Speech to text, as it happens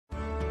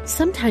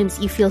Sometimes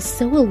you feel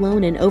so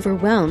alone and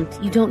overwhelmed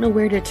you don't know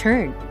where to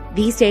turn.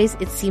 These days,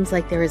 it seems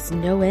like there is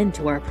no end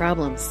to our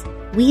problems.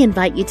 We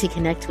invite you to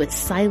connect with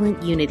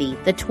Silent Unity,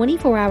 the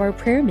 24-hour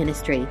prayer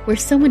ministry where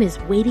someone is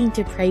waiting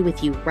to pray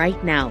with you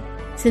right now.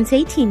 Since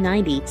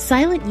 1890,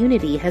 Silent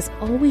Unity has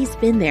always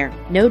been there.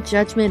 No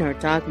judgment or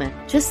dogma,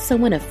 just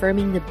someone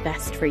affirming the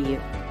best for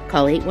you.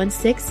 Call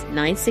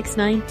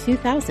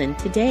 816-969-2000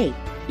 today.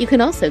 You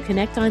can also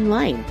connect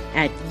online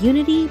at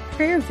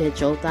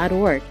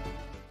unityprayervigil.org.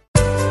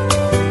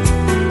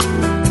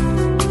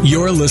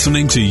 You're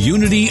listening to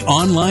Unity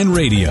Online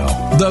Radio,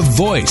 the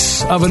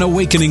voice of an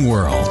awakening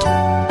world.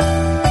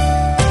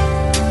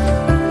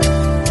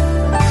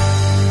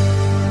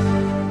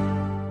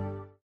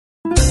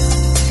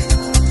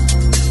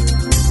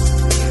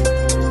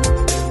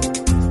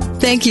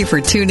 Thank you for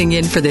tuning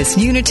in for this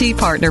Unity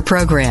Partner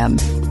Program.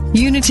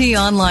 Unity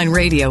Online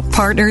Radio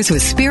partners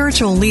with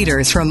spiritual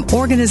leaders from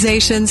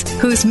organizations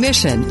whose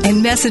mission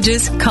and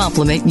messages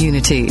complement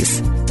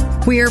Unity's.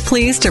 We are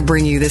pleased to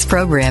bring you this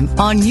program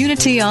on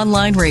Unity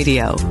Online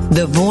Radio,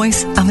 the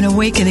voice of an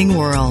awakening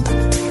world.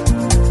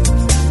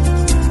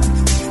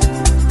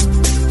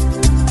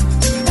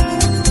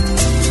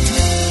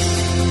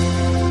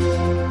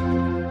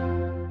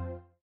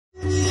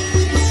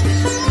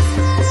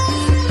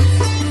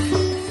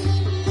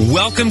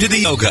 Welcome to the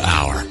Yoga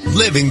Hour,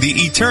 Living the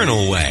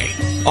Eternal Way,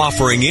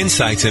 offering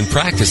insights and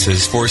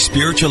practices for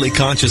spiritually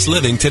conscious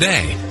living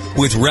today,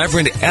 with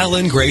Reverend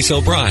Ellen Grace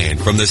O'Brien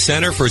from the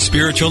Center for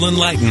Spiritual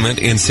Enlightenment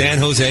in San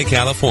Jose,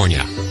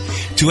 California.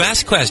 To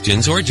ask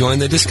questions or join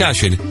the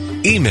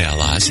discussion,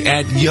 email us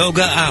at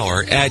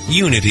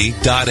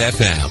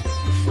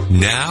yogahour@unity.fm.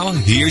 Now,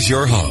 here's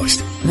your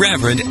host,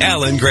 Reverend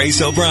Ellen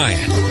Grace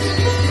O'Brien.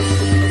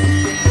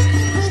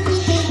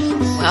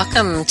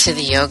 Welcome to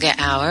the Yoga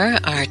Hour,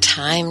 our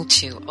time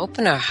to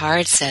open our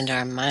hearts and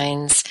our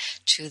minds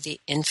to the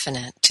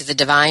infinite, to the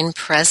divine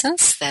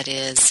presence that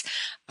is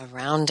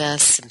around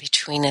us,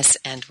 between us,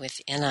 and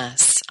within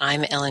us.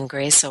 I'm Ellen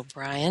Grace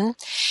O'Brien,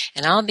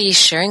 and I'll be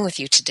sharing with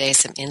you today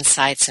some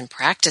insights and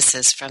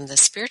practices from the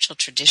spiritual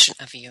tradition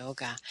of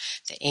yoga,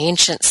 the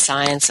ancient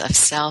science of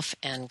self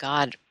and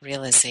God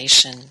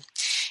realization.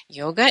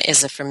 Yoga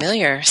is a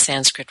familiar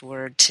Sanskrit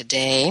word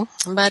today,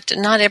 but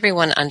not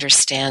everyone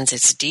understands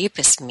its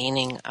deepest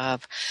meaning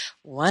of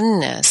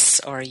oneness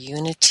or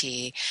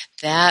unity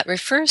that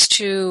refers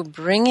to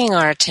bringing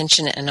our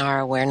attention and our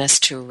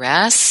awareness to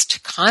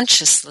rest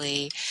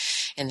consciously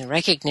in the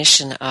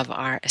recognition of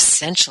our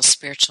essential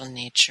spiritual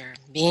nature,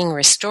 being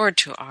restored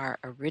to our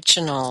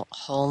original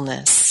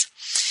wholeness.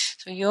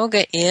 So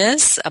yoga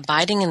is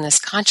abiding in this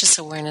conscious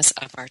awareness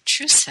of our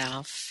true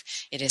self.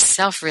 It is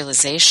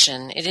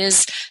self-realization. It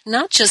is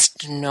not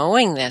just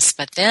knowing this,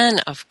 but then,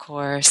 of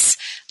course,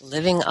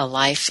 living a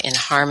life in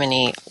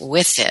harmony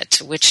with it,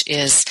 which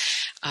is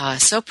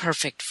so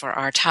perfect for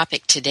our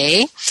topic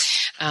today,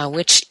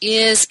 which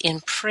is in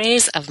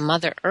praise of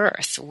Mother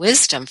Earth,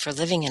 wisdom for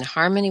living in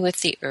harmony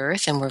with the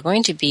earth. And we're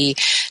going to be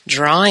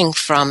drawing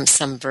from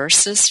some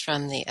verses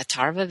from the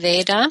Atharva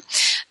Veda,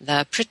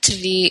 the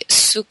Prithivi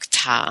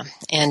Sukta.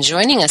 And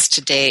joining us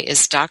today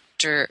is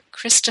Dr.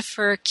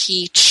 Christopher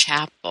Key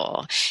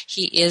Chapple.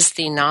 He is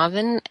the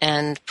Navin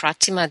and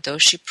Pratima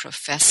Doshi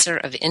Professor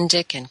of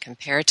Indic and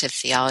Comparative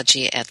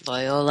Theology at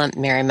Loyola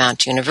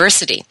Marymount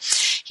University.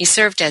 He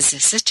served as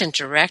Assistant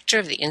Director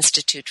of the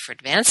Institute for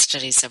Advanced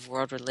Studies of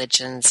World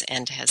Religions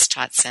and has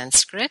taught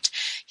Sanskrit,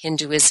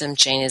 Hinduism,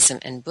 Jainism,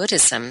 and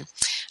Buddhism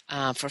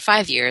for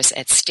 5 years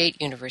at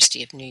State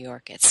University of New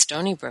York at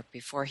Stony Brook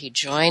before he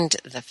joined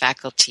the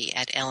faculty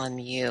at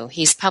LMU.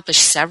 He's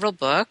published several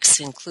books,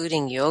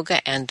 including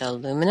Yoga and the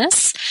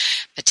Luminous,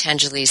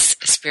 Patanjali's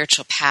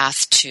Spiritual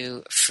Path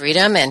to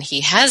Freedom, and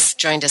he has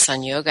joined us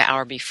on Yoga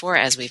Hour before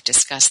as we've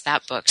discussed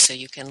that book, so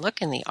you can look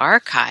in the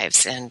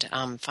archives and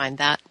find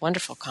that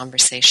wonderful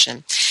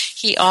conversation.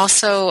 He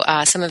also,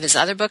 some of his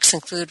other books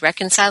include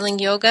Reconciling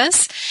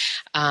Yogas,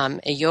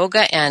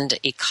 Yoga and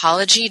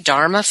Ecology,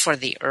 Dharma for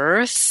the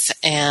Earth,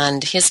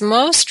 and his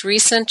most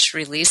recent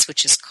release,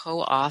 which is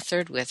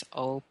co-authored with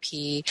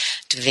O.P.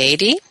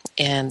 Dwivedi,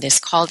 and is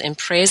called In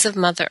Praise of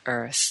Mother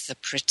Earth, the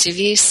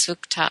Prithivi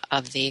Sukta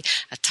of the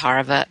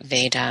Atharva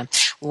Veda.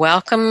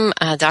 Welcome,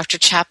 Dr.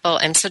 Chapple.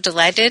 I'm so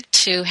delighted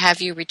to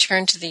have you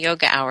return to the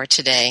Yoga Hour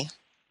today.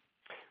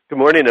 Good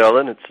morning,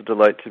 Ellen. It's a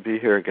delight to be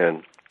here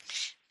again.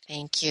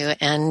 Thank you.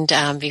 And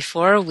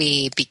before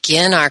we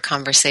begin our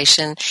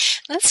conversation,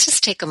 let's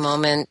just take a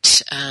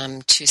moment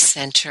to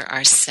center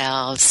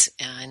ourselves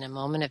in a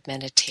moment of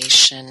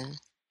meditation.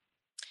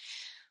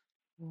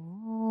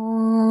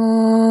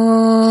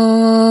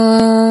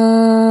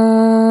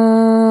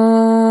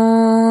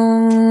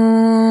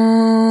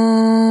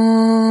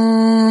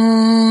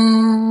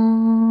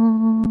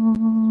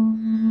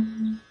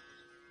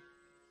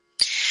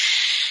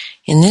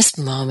 In this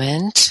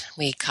moment,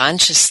 we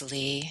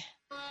consciously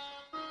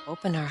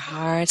open our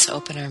hearts,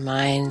 open our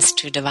minds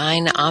to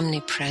divine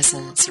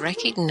omnipresence,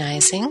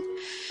 recognizing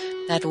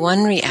that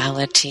one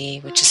reality,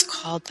 which is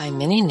called by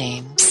many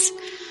names,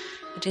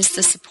 It is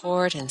the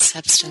support and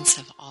substance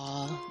of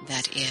all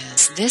that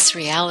is. This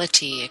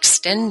reality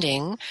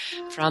extending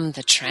from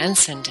the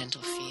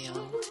transcendental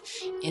field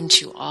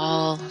into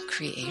all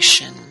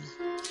creation.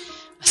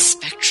 A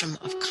spectrum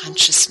of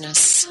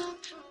consciousness,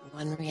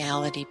 one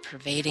reality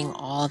pervading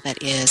all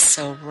that is.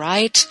 So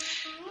right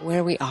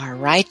where we are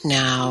right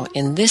now,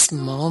 in this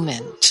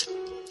moment,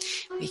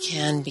 we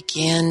can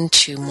begin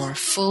to more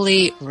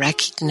fully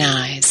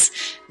recognize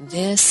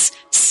this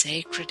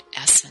sacred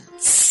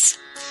essence.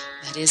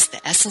 That is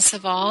the essence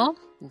of all,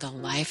 the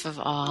life of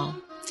all,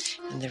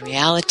 and the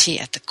reality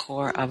at the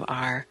core of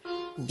our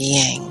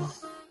being.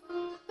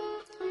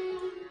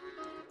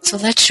 So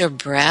let your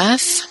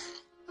breath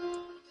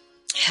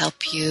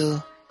help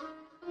you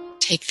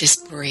take this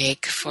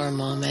break for a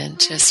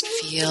moment. Just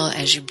feel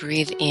as you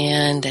breathe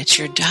in that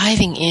you're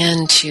diving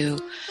into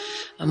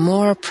a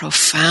more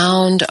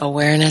profound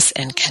awareness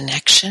and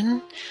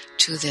connection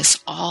to this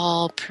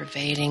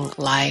all-pervading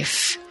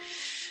life,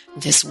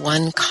 this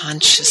one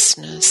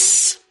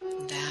consciousness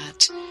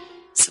that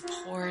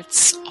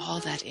supports all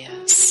that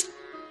is.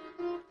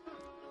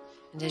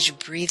 And as you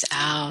breathe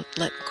out,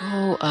 let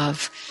go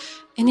of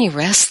any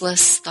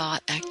restless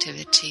thought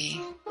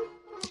activity,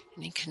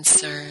 any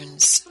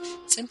concerns.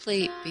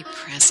 Simply be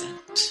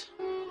present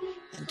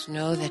and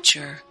know that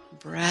your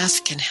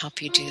breath can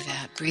help you do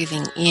that.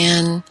 Breathing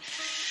in,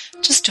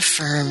 just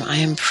affirm, I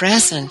am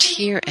present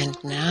here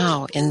and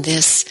now in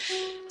this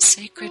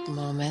sacred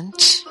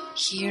moment,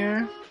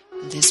 here,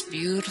 this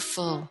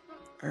beautiful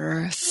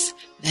earth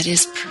that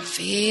is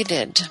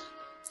pervaded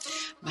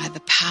by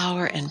the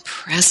power and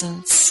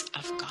presence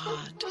of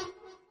God.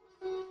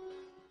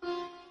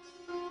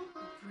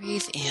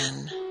 Breathe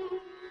in.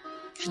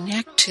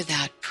 Connect to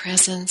that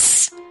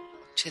presence,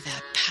 to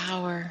that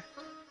power,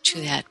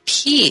 to that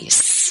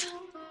peace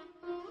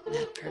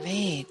that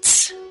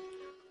pervades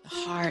the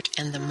heart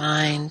and the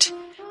mind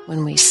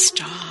when we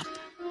stop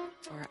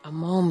for a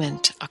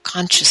moment, a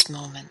conscious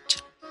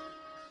moment.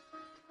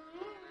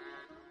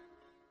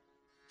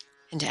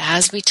 And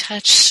as we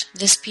touch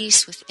this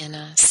peace within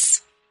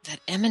us that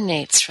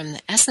emanates from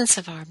the essence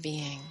of our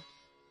being,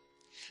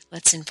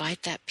 let's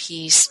invite that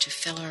peace to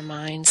fill our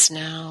minds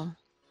now,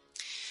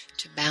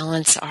 to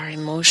balance our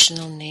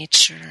emotional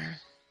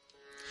nature,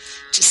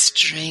 to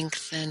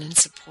strengthen and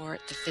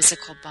support the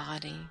physical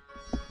body.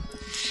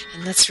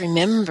 And let's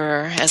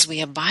remember, as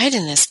we abide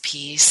in this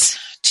peace,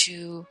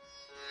 to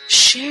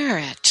share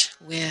it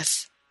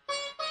with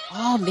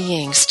all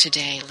beings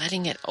today,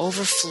 letting it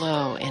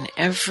overflow in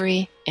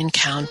every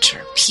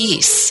encounter.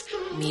 Peace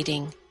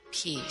meeting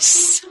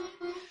peace.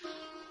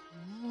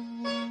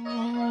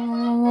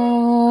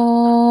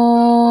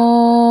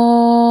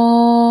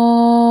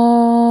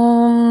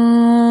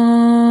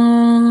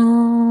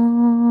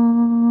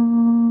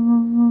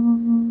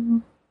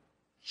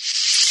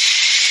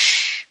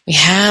 We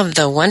have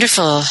the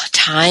wonderful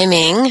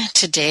timing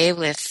today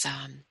with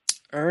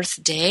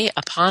Earth Day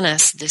upon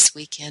us this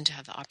weekend to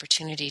have the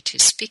opportunity to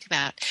speak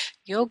about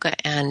yoga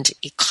and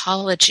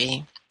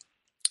ecology.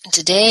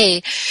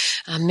 Today,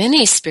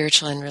 many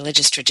spiritual and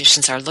religious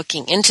traditions are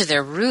looking into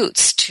their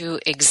roots to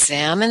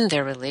examine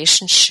their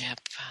relationship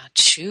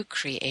to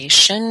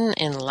creation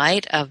in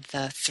light of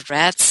the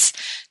threats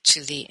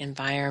to the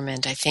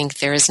environment. I think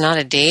there is not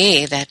a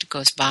day that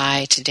goes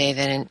by today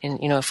that,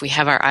 if we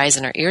have our eyes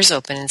and our ears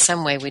open in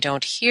some way, we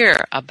don't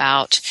hear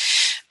about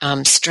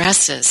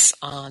stresses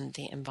on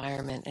the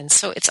environment. And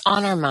so it's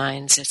on our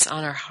minds, it's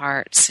on our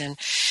hearts. And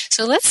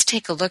so let's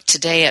take a look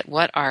today at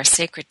what our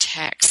sacred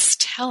texts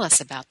tell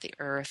us about the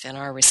earth and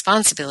our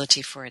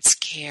responsibility for its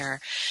care.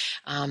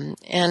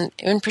 And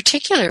in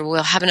particular,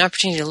 we'll have an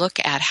opportunity to look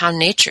at how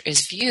nature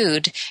is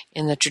viewed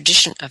in the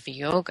tradition of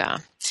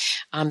yoga.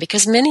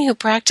 Because many who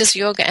practice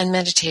yoga and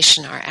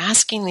meditation are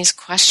asking these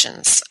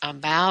questions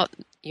about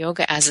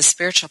yoga as a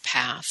spiritual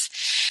path.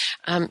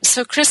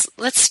 So, Chris,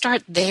 let's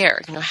start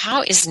there.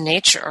 How is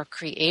nature or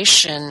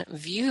creation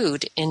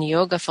viewed in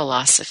yoga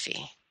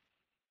philosophy?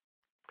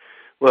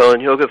 Well,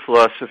 in yoga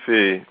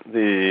philosophy,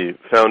 the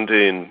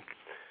founding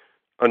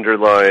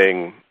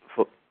underlying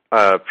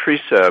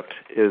precept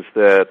is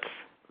that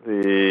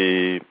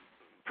the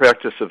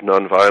practice of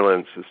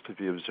nonviolence is to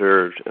be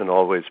observed and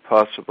always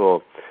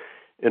possible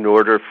in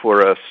order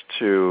for us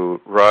to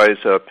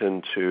rise up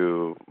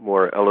into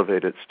more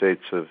elevated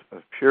states of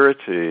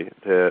purity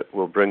that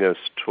will bring us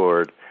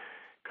toward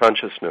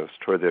consciousness,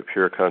 toward that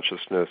pure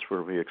consciousness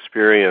where we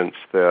experience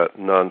that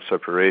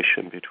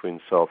non-separation between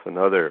self and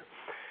other.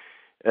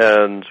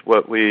 And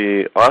what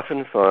we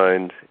often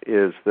find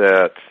is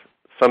that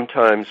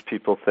sometimes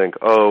people think,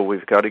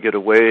 we've got to get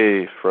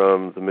away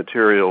from the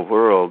material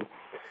world.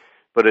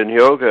 But in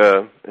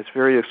yoga, it's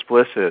very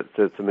explicit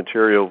that the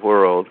material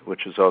world,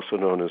 which is also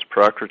known as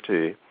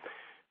Prakriti,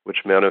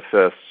 which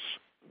manifests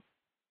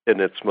in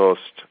its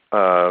most,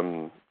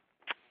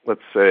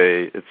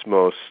 its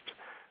most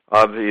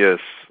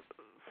obvious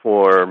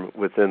form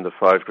within the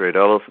five great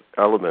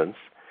elements,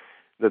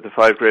 that the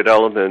five great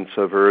elements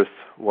of earth,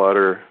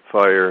 water,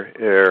 fire,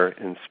 air,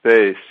 and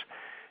space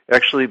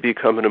actually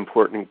become an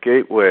important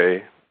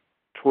gateway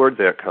toward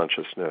that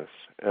consciousness.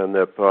 and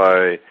that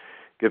by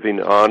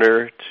giving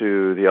honor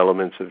to the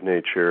elements of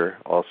nature,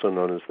 also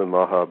known as the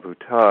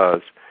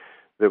Mahabhutas,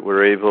 that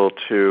we're able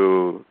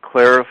to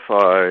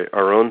clarify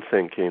our own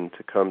thinking,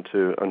 to come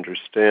to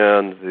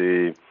understand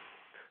the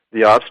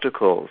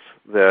obstacles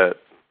that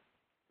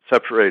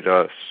separate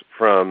us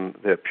from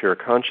that pure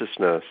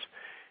consciousness,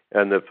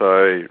 and that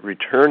by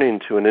returning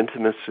to an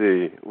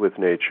intimacy with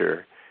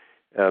nature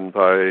and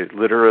by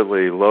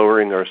literally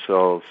lowering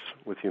ourselves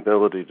with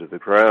humility to the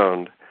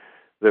ground,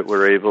 that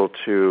we're able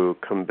to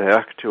come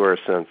back to our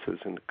senses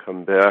and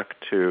come back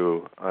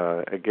to,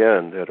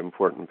 again, that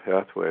important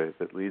pathway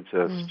that leads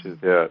us to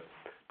that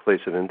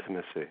place of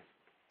intimacy.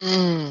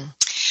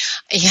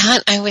 Yeah,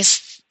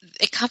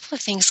 a couple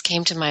of things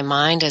came to my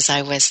mind as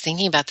I was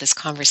thinking about this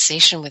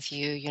conversation with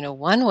you.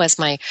 One was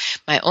my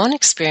own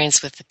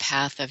experience with the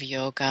path of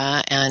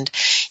yoga, and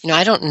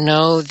I don't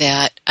know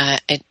that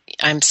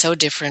I'm so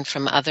different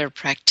from other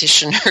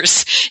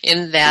practitioners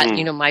in that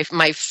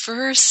my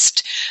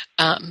first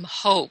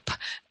hope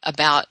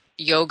about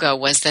yoga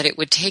was that it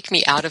would take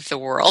me out of the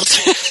world,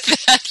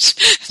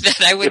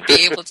 that I would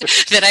be able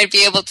to, that I'd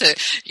be able to,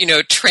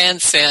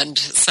 transcend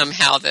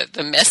somehow the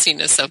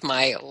messiness of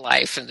my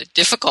life and the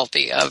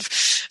difficulty of,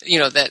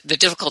 the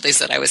difficulties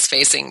that I was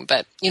facing.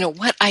 But,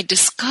 what I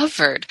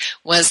discovered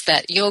was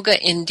that yoga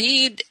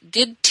indeed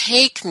did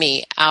take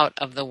me out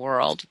of the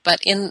world, but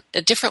in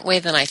a different way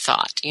than I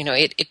thought.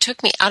 It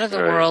took me out of the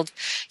world,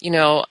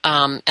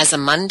 as a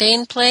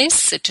mundane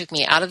place. It took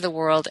me out of the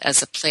world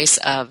as a place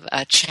of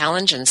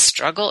challenge and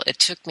struggle. It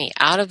took me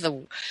out of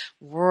the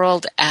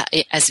world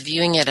as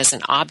viewing it as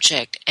an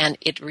object, and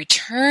it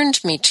returned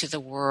me to the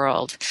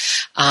world,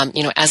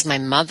 as my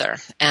mother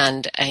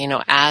and,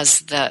 as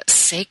the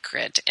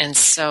sacred. And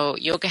so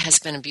yoga has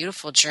been a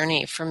beautiful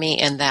journey for me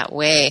in that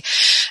way.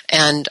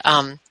 And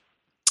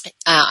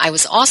I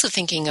was also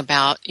thinking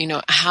about,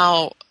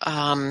 how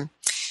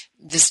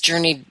this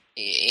journey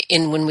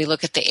when we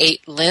look at the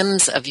 8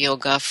 limbs of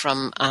yoga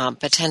from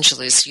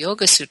Patanjali's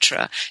Yoga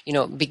Sutra,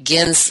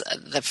 begins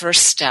the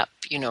first step,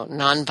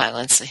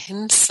 nonviolence,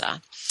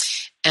 ahimsa.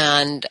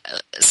 And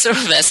sort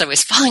of as I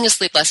was falling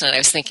asleep last night, I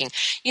was thinking,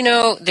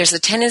 there's a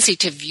tendency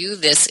to view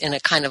this in a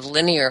kind of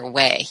linear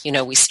way.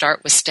 We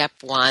start with step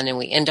 1 and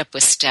we end up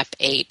with step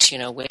 8,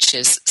 which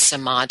is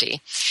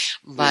samadhi.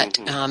 But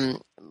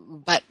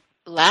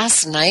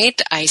last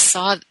night I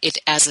saw it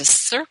as a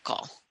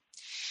circle.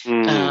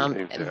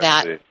 Exactly.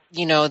 That,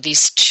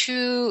 these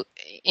two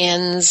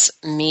ends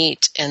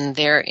meet and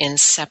they're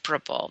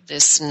inseparable.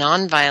 This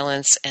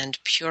nonviolence and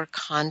pure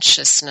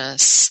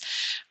consciousness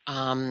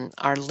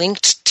are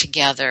linked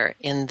together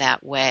in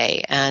that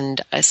way.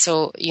 And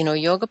so,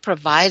 yoga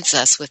provides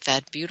us with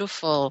that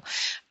beautiful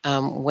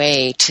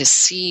way to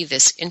see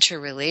this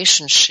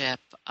interrelationship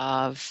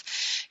of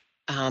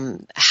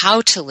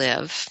how to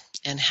live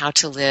and how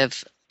to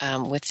live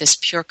with this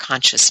pure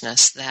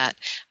consciousness that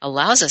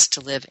allows us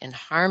to live in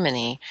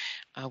harmony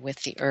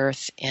with the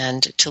earth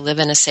and to live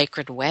in a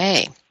sacred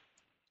way.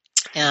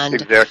 And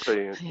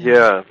exactly,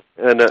 yeah.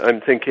 And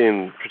I'm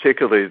thinking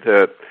particularly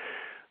that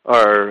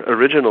our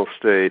original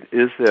state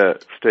is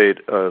that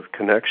state of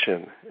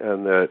connection,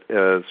 and that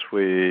as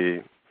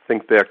we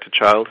think back to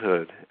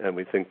childhood and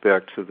we think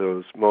back to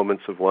those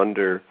moments of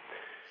wonder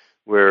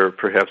where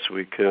perhaps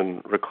we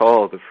can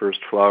recall the first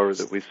flower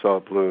that we saw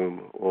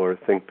bloom, or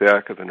think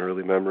back of an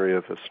early memory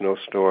of a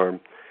snowstorm,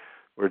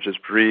 or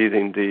just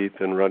breathing deep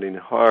and running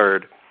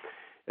hard.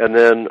 And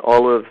then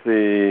all of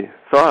the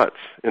thoughts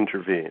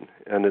intervene,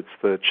 and it's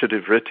the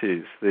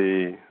chittavrittis,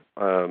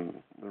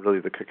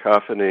 really the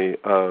cacophony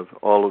of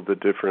all of the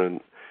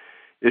different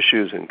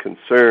issues and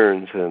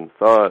concerns and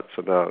thoughts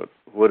about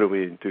what do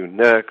we do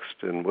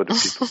next, and what do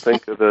people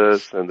think of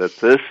us, and that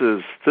this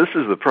is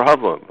the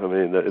problem. I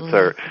mean, it's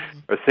our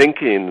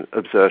thinking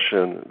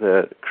obsession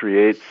that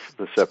creates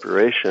the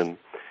separation,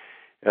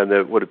 and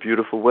that what a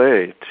beautiful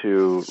way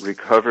to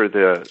recover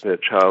that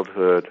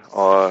childhood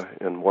awe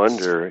and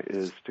wonder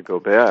is to go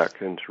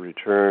back and to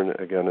return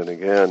again and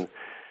again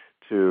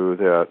to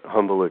that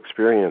humble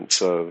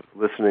experience of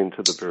listening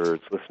to the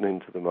birds, listening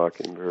to the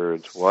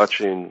mockingbirds,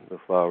 watching the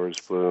flowers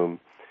bloom,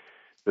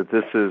 that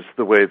this is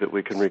the way that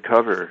we can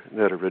recover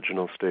that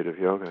original state of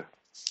yoga.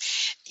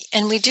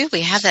 And we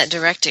have that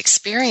direct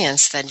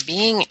experience that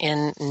being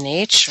in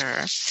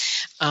nature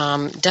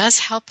does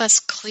help us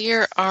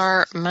clear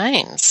our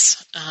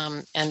minds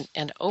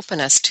and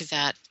open us to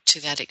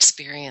that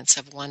experience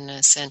of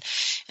oneness. And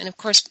of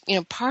course,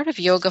 part of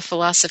yoga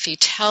philosophy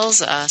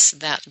tells us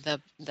that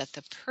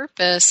the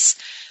purpose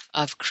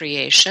of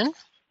creation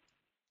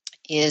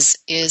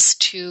is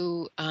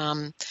to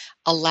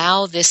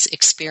allow this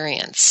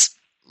experience.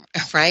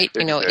 Right?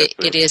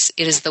 Exactly. It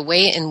is the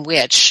way in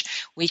which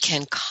we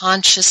can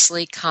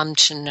consciously come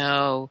to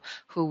know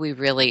who we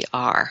really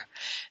are.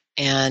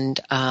 And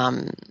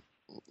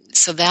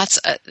so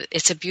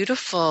it's a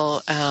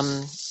beautiful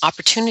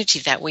opportunity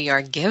that we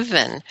are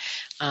given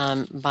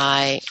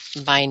by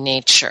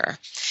nature.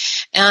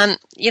 And,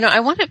 I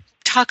want to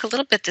talk a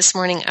little bit this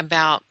morning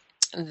about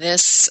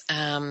this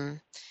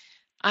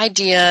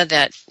idea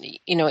that,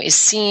 is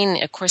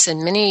seen, of course,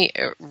 in many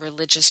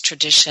religious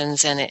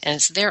traditions, and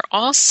it's there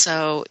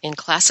also in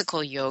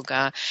classical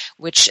yoga,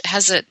 which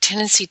has a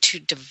tendency to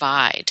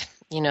divide,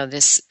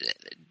 this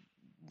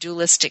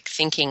dualistic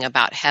thinking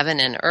about heaven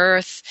and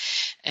earth.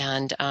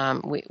 And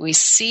we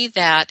see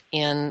that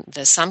in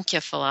the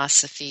Samkhya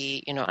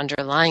philosophy,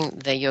 underlying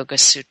the Yoga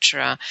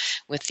Sutra,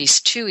 with these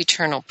two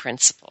eternal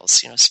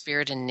principles,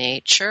 spirit and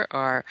nature,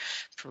 or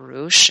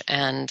Purush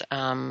and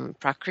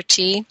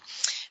Prakriti.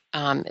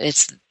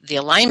 It's the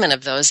alignment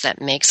of those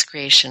that makes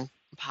creation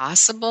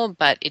possible,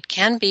 but it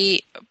can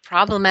be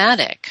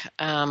problematic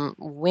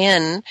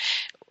when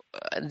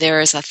there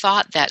is a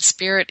thought that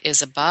spirit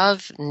is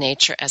above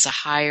nature as a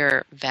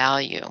higher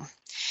value.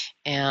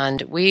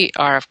 And we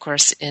are, of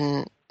course,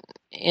 in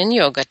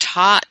yoga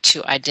taught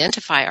to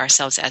identify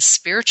ourselves as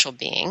spiritual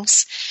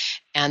beings,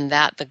 and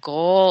that the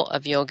goal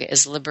of yoga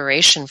is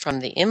liberation from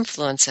the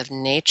influence of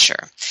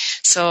nature.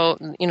 So,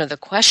 the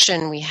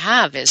question we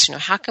have is,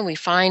 how can we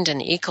find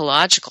an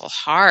ecological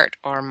heart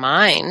or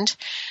mind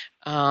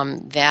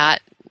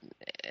that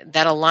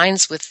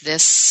aligns with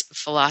this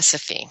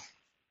philosophy?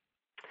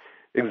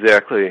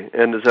 Exactly.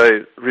 And as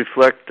I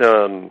reflect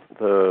on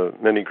the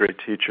many great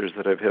teachers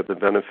that I've had the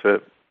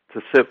benefit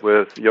to sit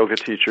with, yoga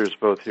teachers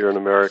both here in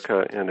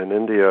America and in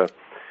India,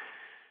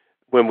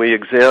 when we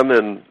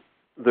examine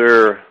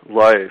their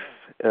life,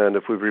 and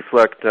if we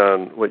reflect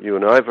on what you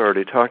and I have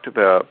already talked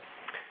about,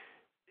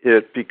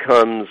 it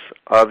becomes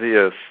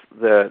obvious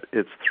that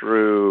it's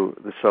through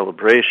the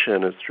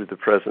celebration, it's through the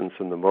presence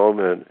in the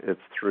moment,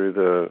 it's through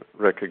the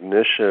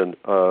recognition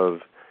of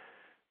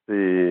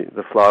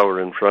the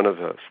flower in front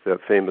of us, that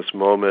famous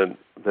moment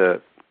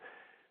that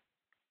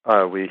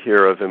we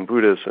hear of in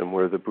Buddhism,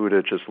 where the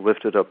Buddha just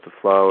lifted up the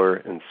flower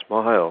and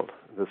smiled.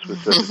 This was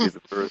said to be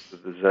the birth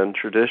of the Zen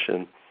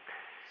tradition.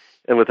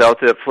 And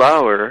without that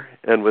flower,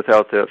 and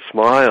without that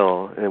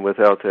smile, and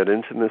without that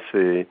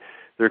intimacy,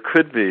 there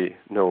could be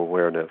no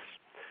awareness.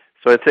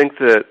 So I think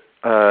that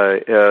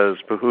as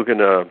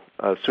Bahuguna,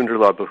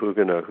 Sundarlal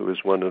Bahuguna, who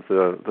is one of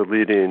the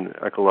leading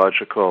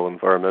ecological,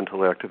 environmental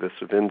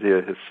activists of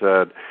India, has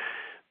said,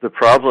 the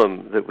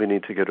problem that we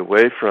need to get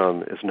away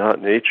from is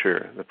not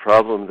nature. The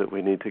problem that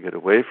we need to get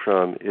away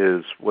from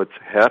is what's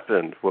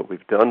happened, what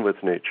we've done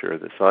with nature,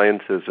 the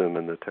scientism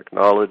and the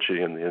technology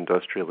and the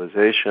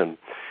industrialization.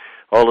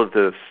 All of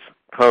this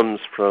comes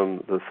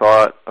from the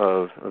thought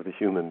of the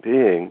human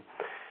being,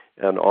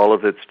 and all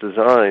of it's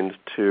designed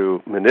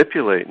to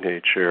manipulate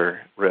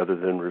nature rather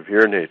than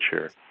revere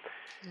nature.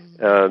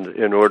 And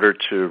in order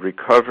to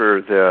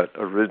recover that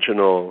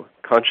original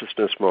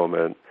consciousness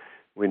moment,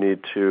 we need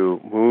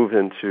to move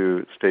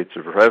into states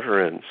of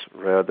reverence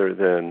rather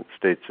than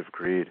states of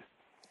greed.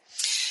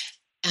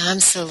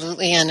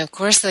 Absolutely. And of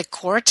course, the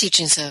core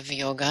teachings of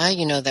yoga,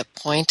 that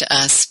point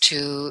us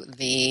to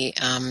the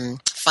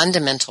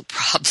fundamental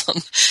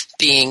problem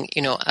being,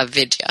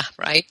 avidya,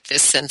 right?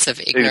 This sense of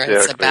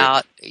ignorance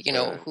about,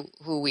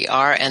 who we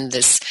are, and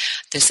this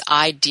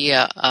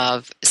idea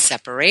of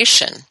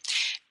separation.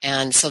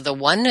 And so the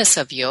oneness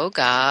of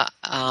yoga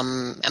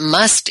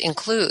must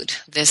include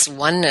this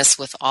oneness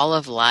with all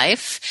of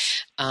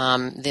life,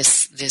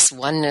 this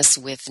oneness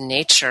with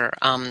nature.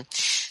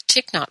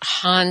 Thich Nhat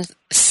Hanh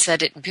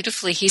said it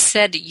beautifully. He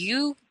said,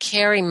 "You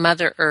carry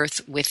Mother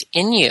Earth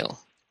within you.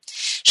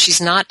 She's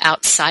not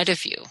outside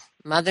of you.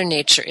 Mother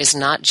Nature is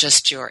not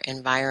just your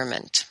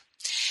environment."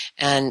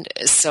 And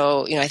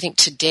so, I think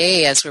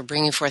today, as we're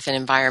bringing forth an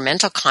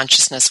environmental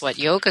consciousness, what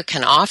yoga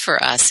can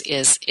offer us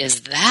is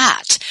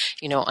that,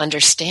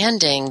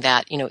 understanding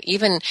that,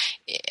 even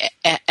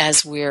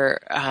as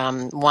we're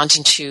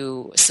wanting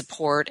to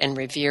support and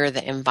revere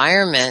the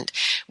environment,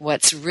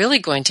 what's really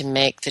going to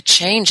make the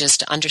change is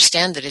to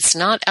understand that it's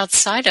not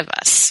outside of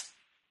us.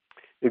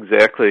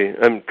 Exactly.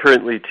 I'm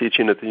currently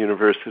teaching at the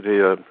university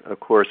a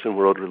course in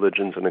world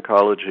religions and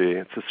ecology.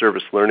 It's a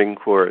service learning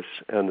course,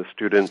 and the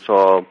students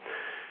all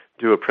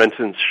do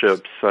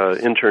apprenticeships,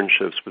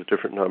 internships with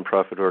different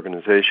nonprofit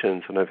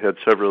organizations, and I've had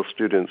several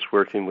students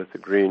working with the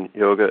Green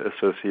Yoga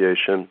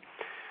Association.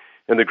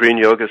 And the Green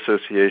Yoga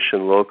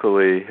Association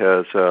locally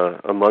has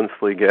a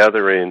monthly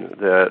gathering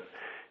that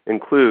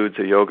includes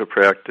a yoga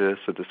practice,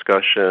 a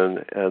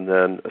discussion, and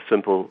then a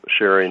simple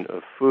sharing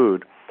of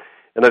food.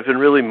 And I've been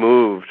really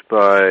moved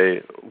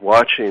by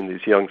watching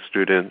these young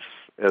students,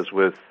 as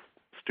with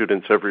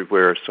students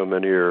everywhere, so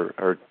many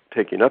are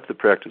taking up the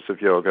practice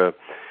of yoga,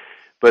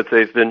 but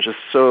they've been just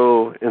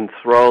so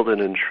enthralled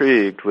and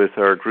intrigued with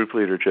our group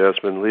leader,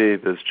 Jasmine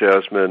Lieb, as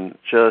Jasmine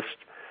just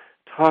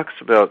talks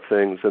about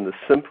things in the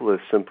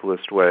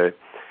simplest way.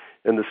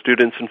 And the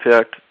students, in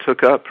fact,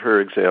 took up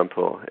her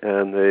example,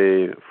 and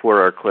they,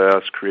 for our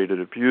class, created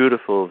a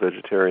beautiful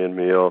vegetarian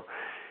meal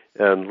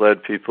and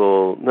led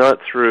people not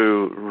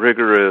through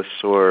rigorous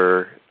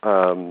or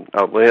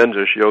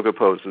outlandish yoga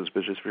poses,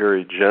 but just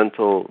very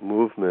gentle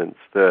movements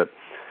that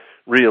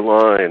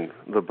realign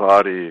the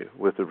body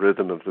with the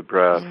rhythm of the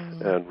breath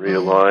and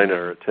realign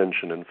our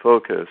attention and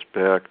focus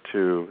back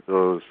to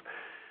those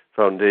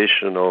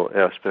foundational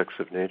aspects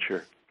of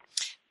nature.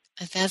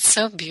 That's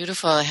so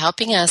beautiful,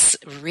 helping us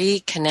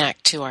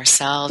reconnect to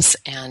ourselves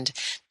and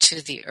to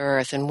the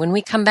earth. And when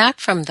we come back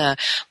from the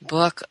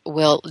book,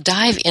 we'll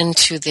dive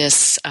into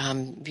this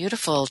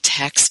beautiful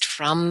text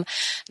from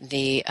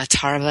the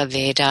Atharva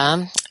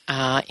Veda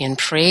in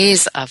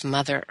praise of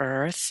Mother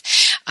Earth.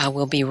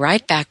 We'll be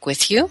right back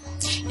with you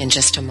in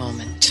just a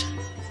moment.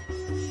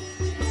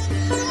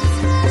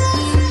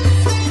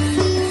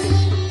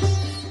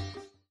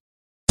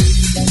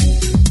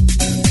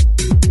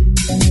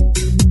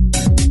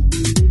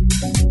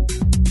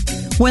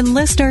 When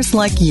listeners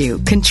like you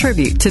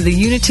contribute to the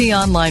Unity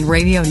Online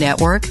Radio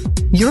Network,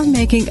 you're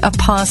making a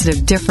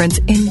positive difference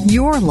in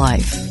your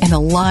life and the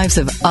lives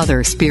of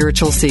other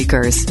spiritual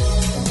seekers.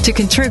 To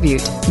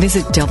contribute,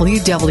 visit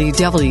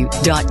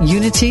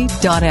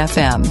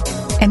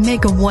www.unity.fm and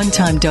make a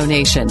one-time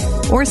donation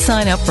or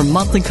sign up for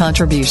monthly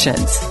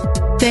contributions.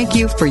 Thank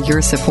you for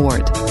your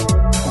support.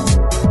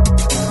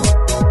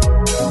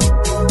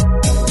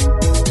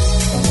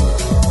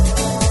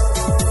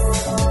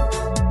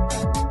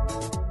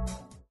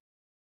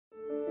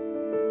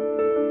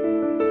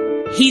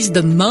 He's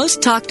the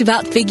most talked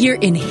about figure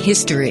in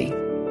history.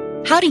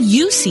 How do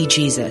you see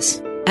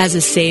Jesus? As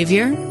a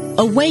savior,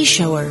 a way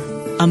shower,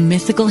 a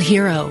mythical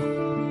hero?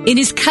 In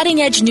his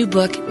cutting-edge new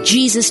book,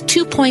 Jesus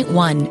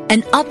 2.1,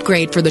 an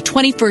upgrade for the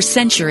 21st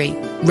century,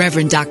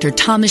 Reverend Dr.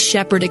 Thomas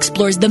Shepard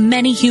explores the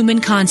many human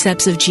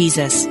concepts of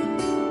Jesus.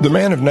 The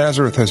man of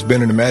Nazareth has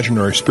been an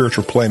imaginary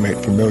spiritual playmate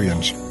for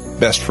millions.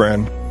 Best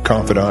friend,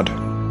 confidant,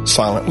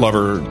 silent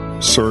lover,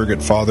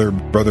 surrogate father,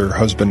 brother,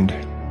 husband,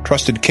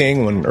 trusted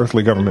king when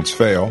earthly governments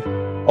fail,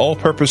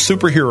 all-purpose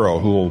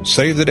superhero who will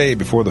save the day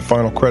before the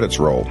final credits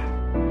roll.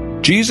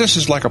 Jesus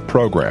is like a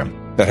program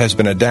that has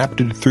been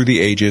adapted through the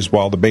ages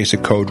while the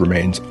basic code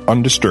remains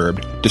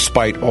undisturbed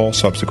despite all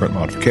subsequent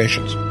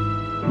modifications.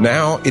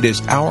 Now it is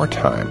our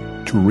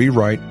time to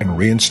rewrite and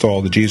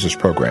reinstall the Jesus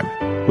program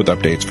with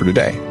updates for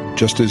today,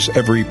 just as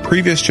every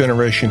previous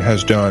generation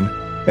has done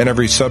and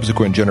every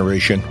subsequent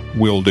generation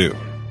will do.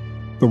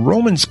 The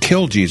Romans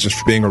killed Jesus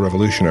for being a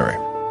revolutionary.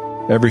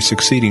 Every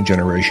succeeding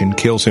generation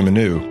kills him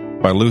anew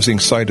by losing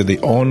sight of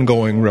the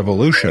ongoing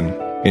revolution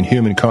in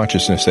human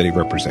consciousness that he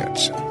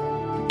represents.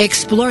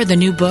 Explore the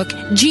new book,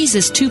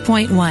 Jesus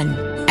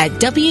 2.1, at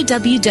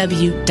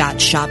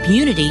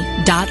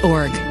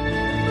www.shopunity.org.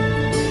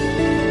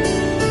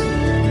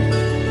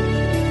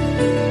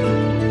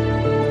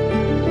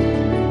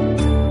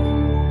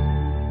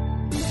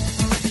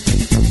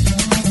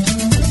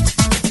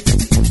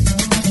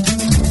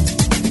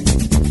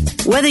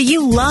 Whether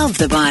you love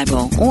the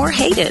Bible or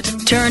hate it,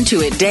 turn to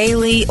it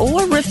daily,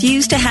 or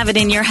refuse to have it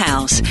in your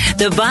house,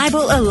 The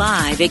Bible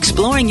Alive,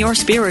 Exploring Your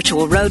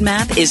Spiritual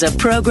Roadmap is a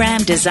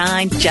program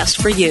designed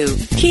just for you.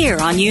 Here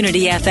on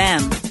Unity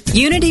FM,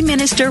 Unity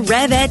Minister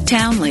Rev Ed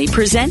Townley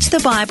presents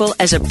the Bible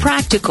as a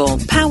practical,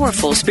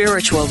 powerful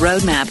spiritual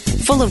roadmap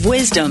full of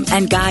wisdom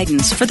and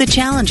guidance for the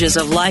challenges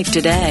of life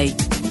today.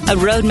 A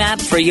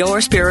roadmap for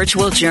your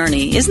spiritual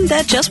journey. Isn't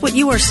that just what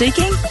you are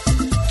seeking?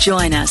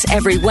 Join us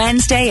every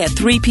Wednesday at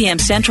 3 p.m.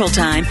 Central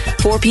Time,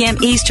 4 p.m.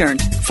 Eastern,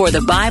 for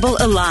The Bible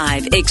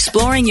Alive,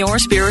 Exploring Your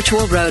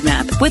Spiritual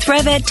Roadmap with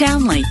Rev Ed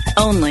Townley,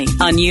 only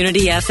on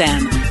Unity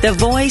FM, the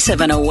voice of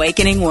an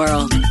awakening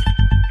world.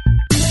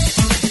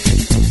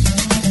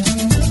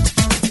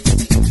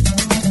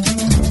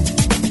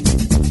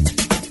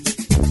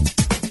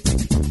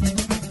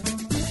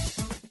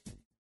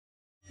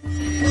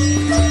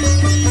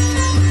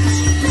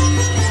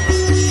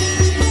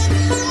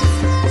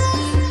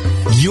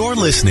 You're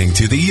listening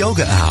to the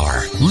Yoga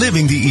Hour,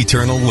 Living the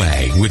Eternal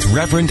Way with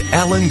Reverend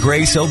Ellen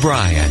Grace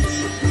O'Brien.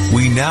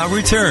 We now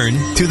return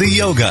to the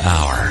Yoga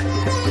Hour.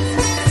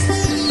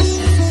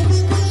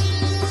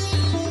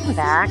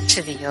 Back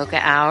to the Yoga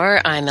Hour.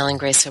 I'm Ellen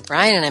Grace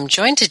O'Brien, and I'm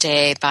joined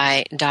today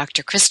by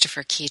Dr.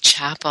 Christopher Key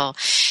Chapple.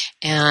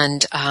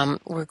 And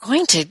we're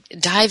going to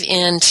dive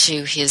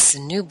into his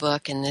new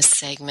book in this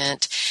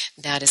segment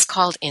that is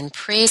called In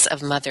Praise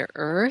of Mother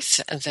Earth,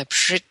 the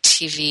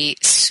Prithivi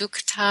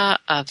Sukta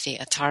of the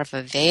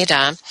Atharva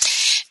Veda.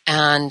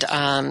 And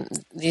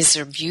these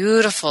are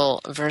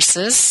beautiful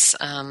verses.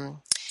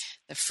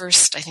 The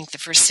first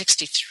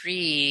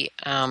 63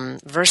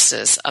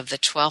 verses of the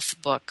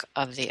 12th book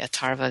of the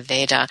Atharva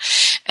Veda.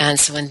 And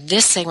so in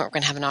this segment, we're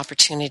going to have an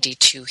opportunity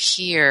to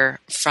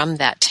hear from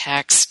that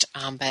text,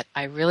 but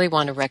I really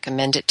want to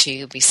recommend it to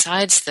you.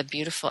 Besides the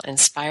beautiful,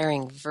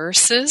 inspiring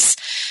verses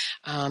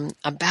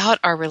about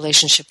our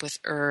relationship with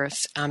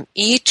Earth,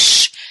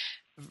 each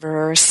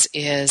verse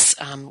is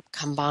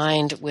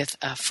combined with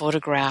a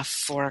photograph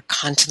for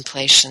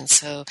contemplation.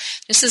 So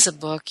this is a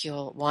book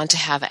you'll want to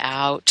have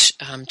out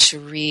to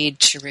read,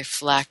 to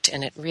reflect,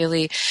 and it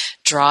really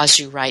draws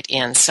you right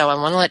in. So I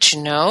want to let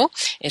you know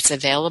it's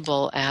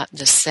available at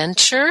the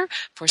Center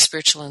for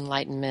Spiritual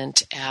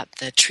Enlightenment at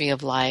the Tree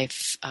of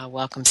Life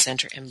Welcome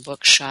Center and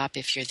Bookshop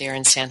if you're there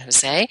in San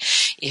Jose.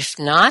 If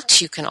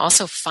not, you can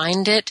also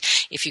find it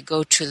if you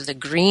go to the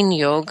Green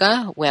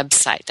Yoga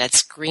website.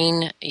 That's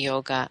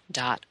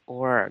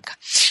greenyoga.org.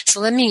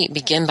 So let me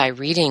begin by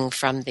reading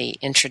from the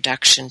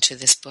introduction to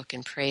this book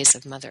in praise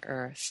of Mother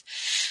Earth.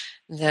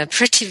 The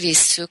Prithivi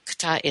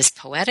Sukta is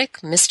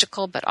poetic,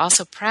 mystical, but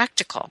also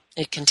practical.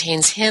 It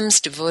contains hymns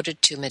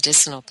devoted to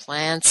medicinal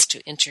plants,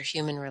 to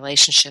interhuman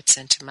relationships,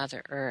 and to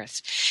Mother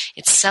Earth.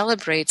 It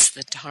celebrates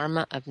the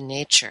Dharma of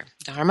nature.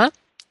 Dharma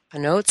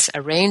connotes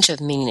a range of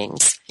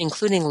meanings,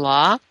 including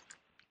law,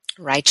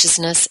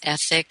 righteousness,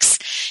 ethics,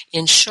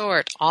 in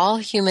short, all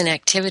human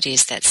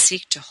activities that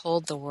seek to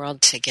hold the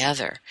world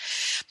together.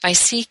 By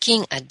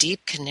seeking a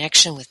deep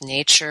connection with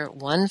nature,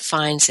 one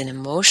finds an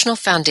emotional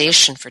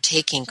foundation for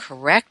taking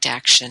correct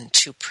action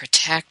to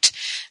protect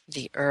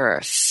the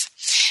earth.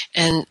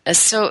 And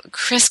so,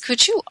 Chris,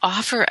 could you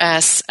offer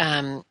us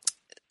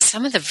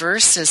some of the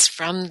verses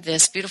from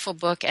this beautiful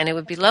book? And it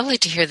would be lovely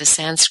to hear the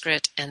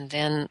Sanskrit and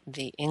then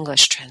the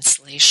English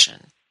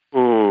translation.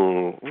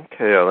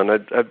 Okay, Ellen.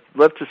 I'd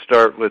love to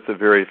start with the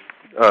very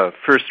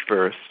first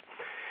verse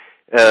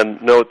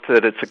and note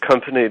that it's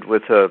accompanied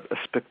with a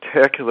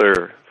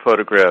spectacular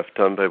photograph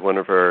done by one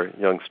of our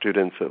young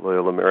students at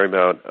Loyola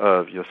Marymount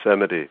of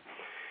Yosemite.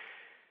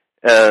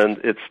 And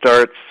it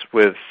starts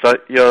with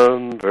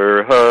Satyam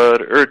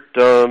Verhad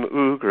Urtam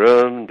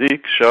Ugram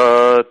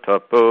Diksha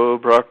Tapo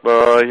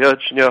Brahma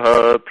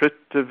Yajnaha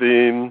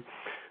Prithivim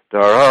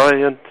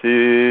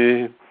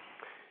Darayanti.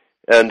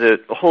 And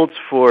it holds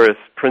forth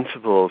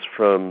principles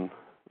from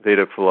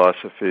Vedic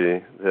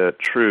philosophy that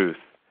truth,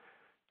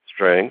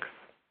 strength,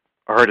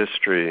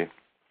 artistry,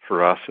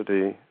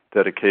 ferocity,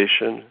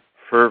 dedication,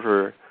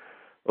 fervor,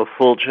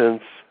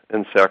 effulgence,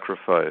 and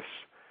sacrifice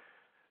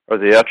are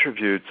the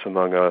attributes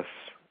among us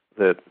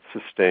that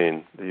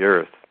sustain the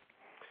earth.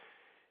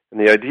 And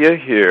the idea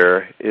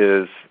here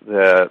is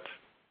that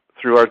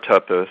through our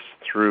tapas,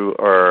 through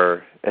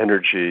our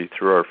energy,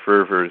 through our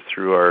fervor,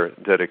 through our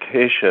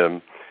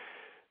dedication,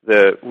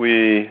 that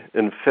we,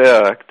 in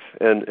fact,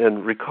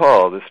 and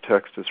recall, this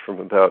text is from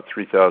about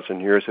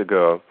 3,000 years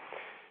ago,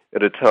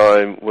 at a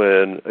time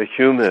when a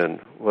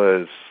human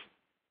was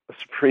a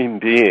supreme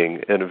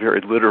being in a very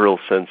literal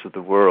sense of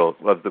the word.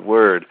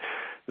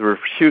 There were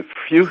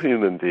few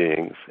human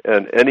beings,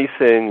 and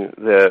anything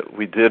that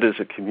we did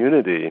as a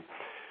community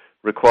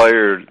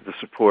required the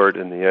support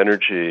and the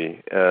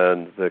energy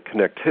and the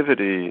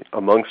connectivity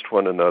amongst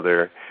one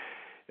another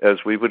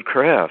as we would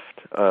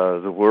craft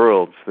the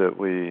worlds that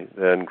we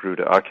then grew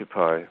to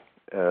occupy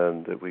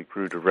and that we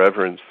grew to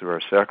reverence through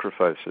our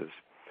sacrifices.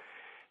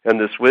 And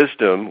this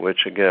wisdom,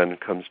 which again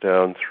comes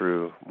down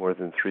through more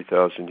than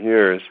 3,000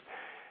 years,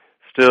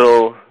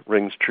 still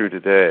rings true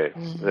today,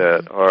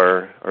 that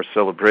our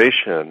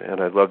celebration,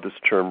 and I love this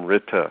term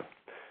Rita,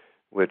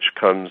 which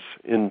comes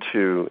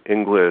into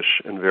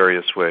English in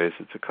various ways.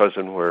 It's a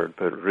cousin word,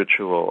 but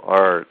ritual,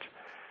 art,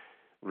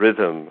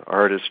 rhythm,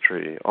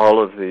 artistry, all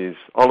of these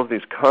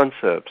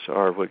concepts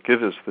are what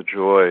give us the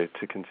joy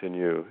to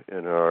continue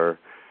in our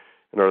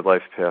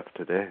life path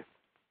today.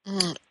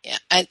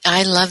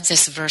 I love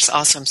this verse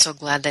also. I'm so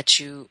glad that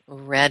you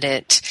read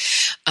it,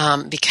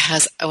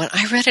 because when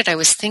I read it, I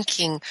was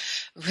thinking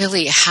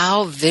really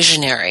how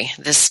visionary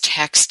this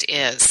text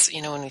is.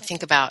 You know, when we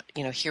think about,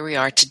 here we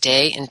are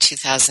today in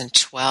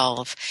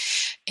 2012,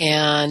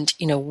 and,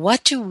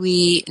 what do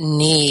we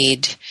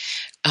need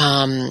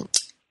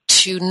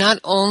to not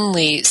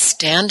only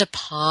stand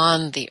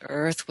upon the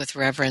earth with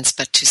reverence,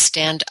 but to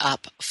stand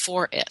up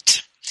for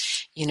it.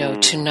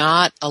 To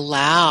not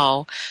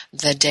allow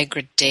the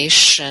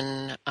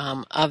degradation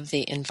of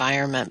the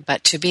environment,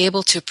 but to be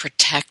able to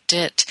protect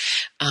it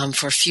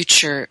for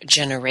future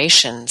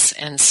generations.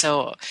 And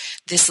so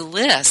this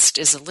list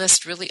is a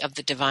list really of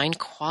the divine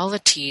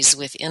qualities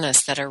within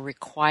us that are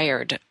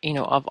required,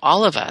 of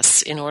all of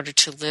us in order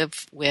to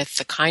live with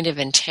the kind of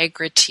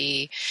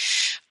integrity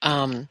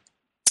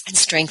and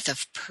strength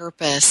of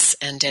purpose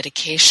and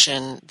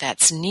dedication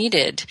that's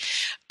needed.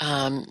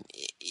 I'm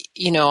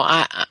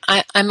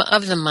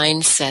of the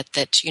mindset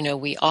that,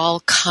 we all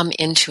come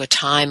into a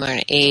time or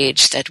an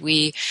age that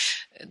we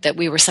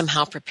were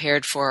somehow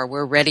prepared for, or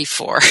we're ready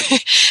for.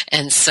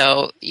 And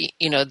so,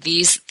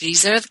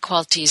 these are the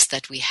qualities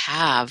that we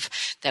have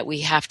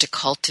to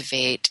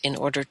cultivate in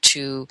order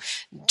to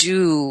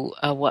do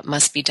what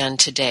must be done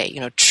today.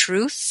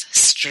 Truth,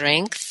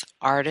 strength,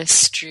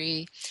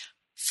 artistry,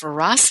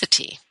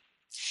 ferocity,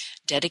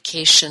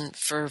 dedication,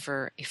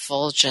 fervor,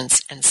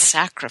 effulgence, and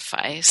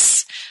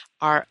sacrifice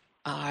are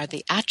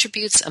the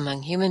attributes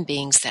among human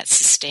beings that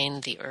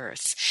sustain the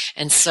earth.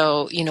 And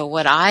so,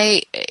 what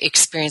I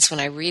experience when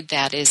I read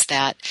that is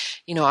that,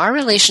 our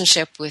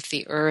relationship with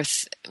the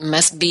earth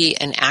must be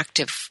an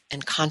active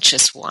and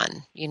conscious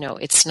one.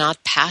 It's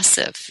not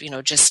passive,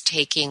 just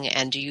taking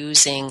and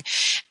using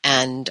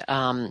and,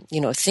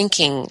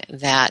 thinking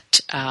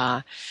that,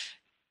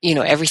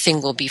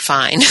 everything will be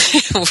fine.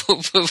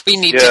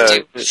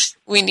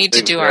 we need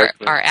to do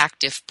our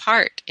active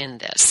part in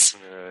this.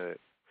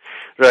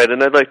 Right,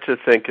 and I'd like to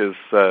think as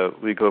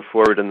we go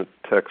forward in the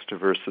text to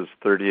verses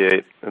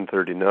 38 and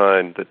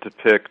 39 that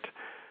depict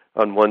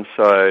on one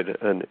side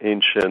an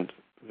ancient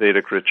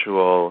Vedic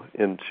ritual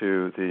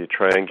into the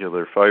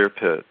triangular fire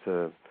pit,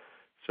 the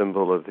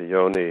symbol of the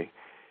yoni,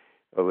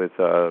 with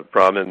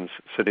Brahmins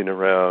sitting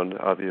around,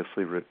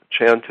 obviously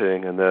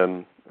chanting, and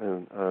then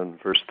on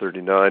verse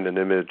 39, an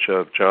image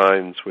of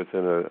Jains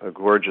within a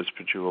gorgeous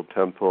bejeweled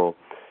temple,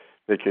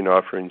 making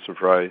offerings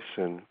of rice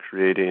and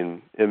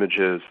creating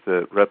images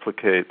that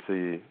replicate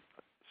the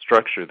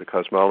structure, the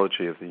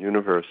cosmology of the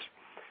universe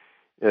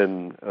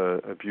in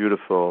a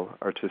beautiful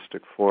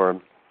artistic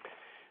form.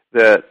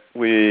 That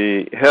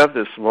we have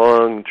this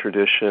long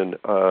tradition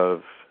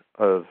of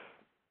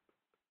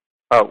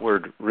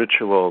outward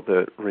ritual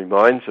that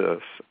reminds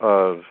us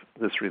of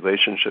this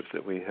relationship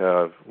that we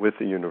have with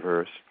the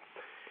universe,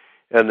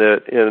 and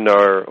that in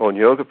our own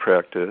yoga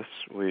practice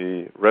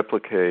we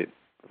replicate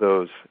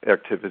those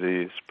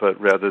activities, but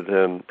rather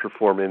than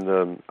performing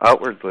them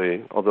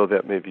outwardly, although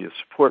that may be a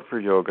support for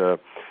yoga,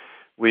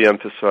 we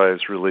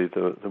emphasize really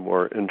the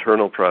more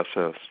internal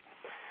process.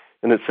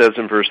 And it says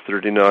in verse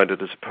 39,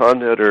 "It is upon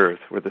that earth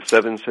where the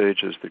seven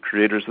sages, the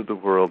creators of the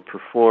world,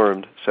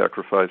 performed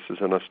sacrifices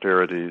and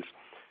austerities,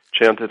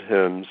 chanted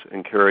hymns,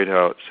 and carried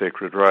out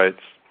sacred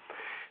rites."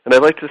 And I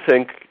like to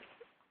think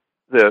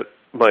that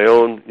my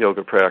own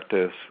yoga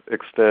practice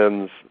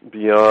extends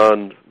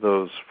beyond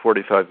those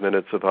 45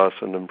 minutes of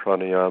asana and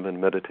pranayama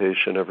and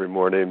meditation every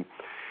morning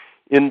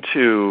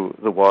into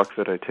the walk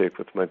that I take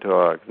with my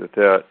dog,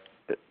 that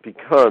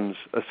becomes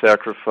a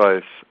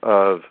sacrifice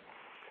of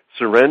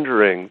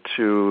surrendering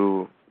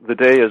to the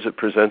day as it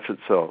presents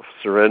itself,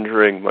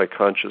 surrendering my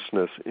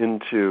consciousness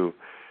into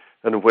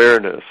an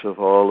awareness of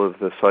all of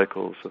the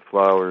cycles of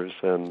flowers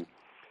and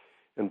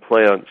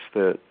plants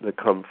that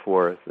come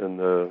forth, and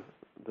the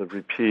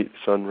repeat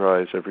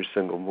sunrise every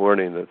single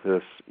morning, that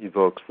this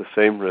evokes the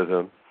same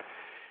rhythm.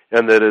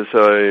 And that as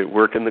I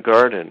work in the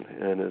garden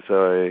and as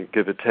I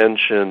give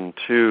attention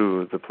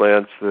to the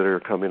plants that are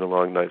coming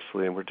along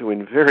nicely, and we're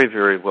doing very,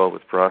 very well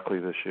with broccoli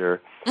this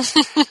year,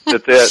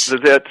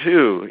 that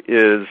too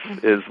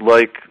is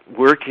like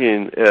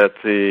working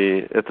at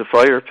the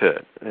fire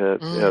pit, at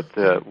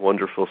that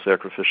wonderful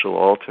sacrificial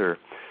altar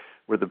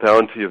where the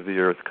bounty of the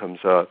earth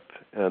comes up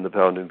and the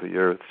bounty of the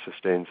earth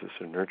sustains us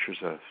and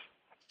nurtures us.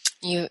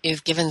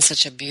 You've given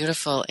such a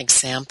beautiful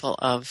example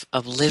of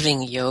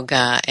living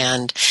yoga,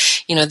 and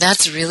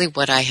that's really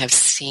what I have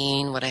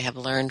seen, what I have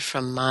learned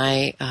from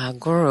my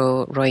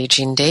guru, Roy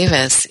Eugene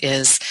Davis,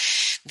 is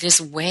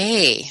this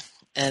way,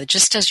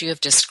 just as you have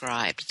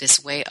described,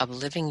 this way of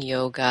living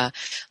yoga,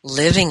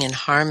 living in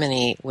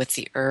harmony with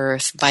the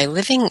earth, by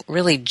living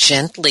really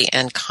gently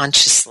and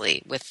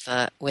consciously with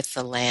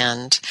the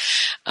land.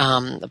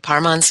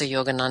 Paramahansa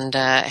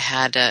Yogananda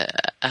had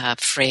a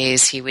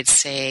phrase. He would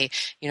say,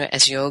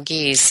 as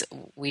yogis,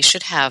 we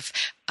should have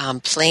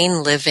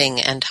plain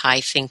living and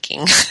high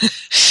thinking.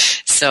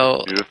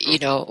 So,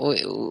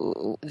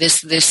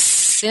 this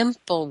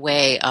simple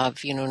way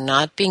of,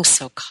 not being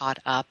so caught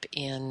up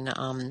in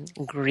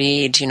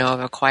greed, of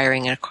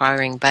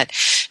acquiring, but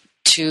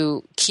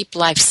to keep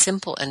life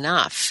simple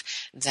enough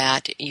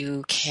that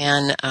you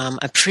can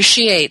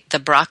appreciate the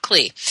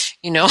broccoli.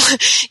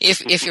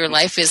 If your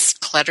life is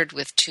cluttered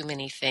with too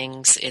many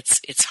things,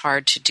 it's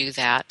hard to do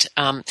that.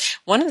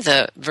 One of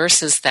the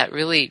verses that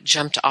really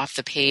jumped off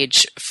the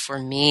page for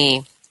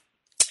me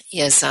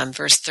is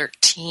verse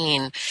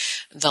 13,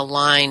 the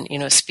line,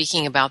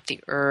 speaking about the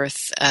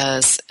earth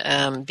as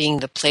being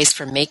the place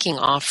for making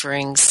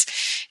offerings,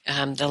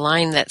 the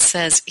line that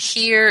says,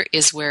 "Here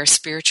is where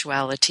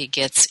spirituality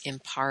gets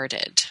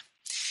imparted."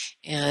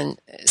 And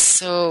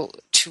so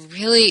to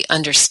really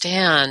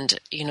understand,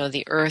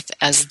 the earth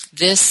as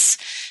this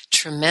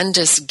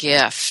tremendous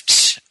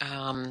gift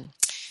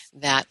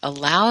that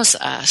allows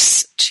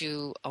us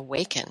to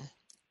awaken,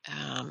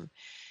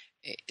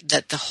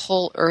 that the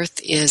whole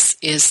earth is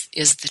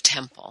the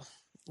temple,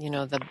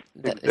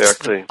 Exactly. It's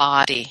the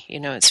body,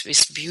 it's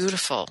this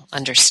beautiful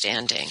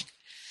understanding.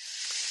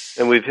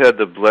 And we've had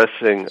the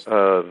blessing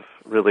of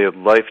really a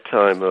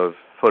lifetime of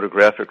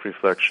photographic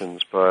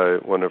reflections by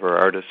one of our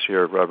artists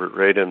here, Robert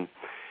Radin,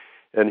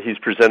 and he's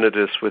presented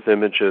us with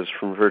images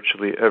from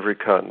virtually every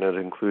continent,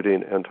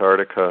 including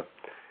Antarctica.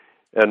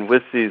 And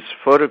with these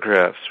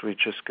photographs, we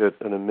just get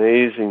an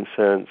amazing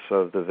sense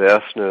of the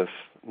vastness,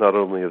 not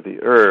only of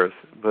the earth,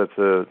 but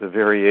the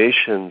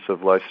variations of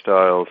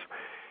lifestyles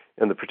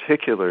and the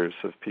particulars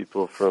of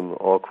people from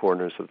all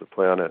corners of the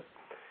planet.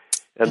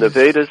 And the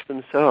Vedas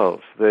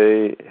themselves,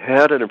 they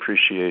had an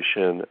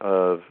appreciation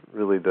of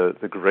really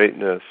the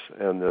greatness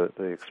and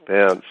the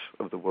expanse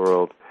of the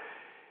world.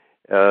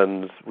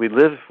 And we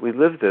live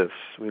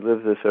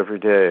this every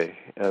day,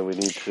 and we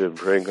need to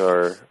bring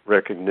our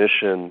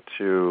recognition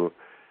to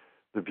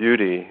the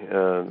beauty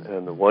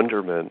and the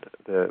wonderment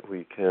that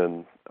we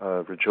can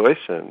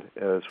rejoice in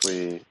as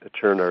we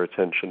turn our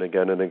attention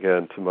again and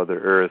again to Mother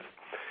Earth,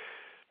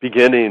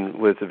 beginning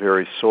with the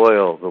very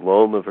soil, the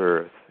loam of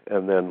earth,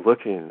 and then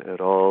looking at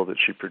all that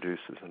she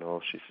produces and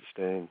all she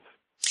sustains.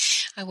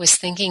 I was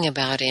thinking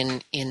about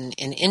in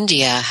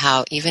India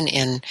how even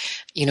in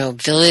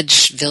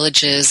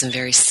villages and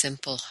very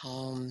simple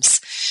homes,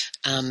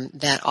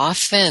 that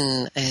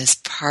often as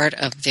part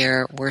of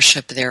their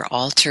worship, their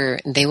altar,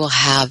 they will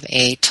have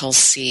a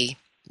tulsi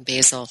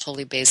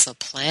holy basil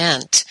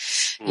plant,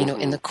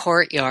 in the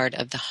courtyard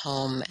of the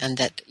home, and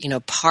that,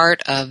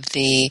 part of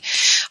the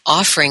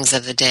offerings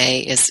of the day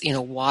is,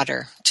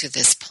 water to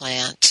this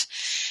plant.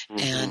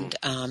 And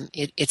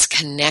it's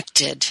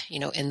connected,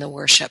 in the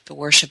worship. The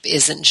worship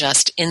isn't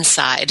just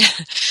inside,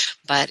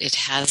 but it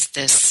has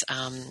this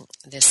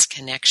this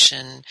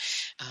connection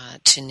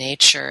to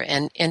nature.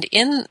 And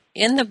in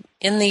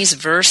these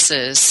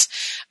verses,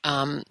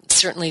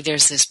 certainly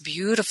there's this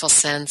beautiful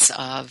sense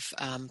of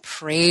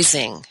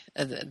praising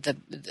the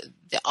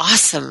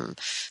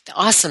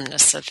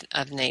awesomeness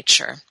of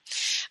nature.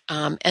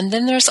 And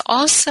then there's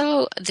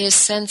also this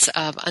sense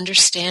of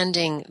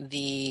understanding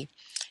the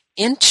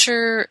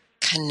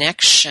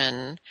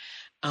interconnection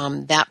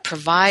that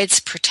provides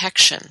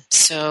protection.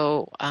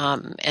 So,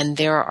 and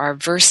there are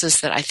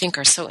verses that I think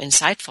are so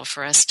insightful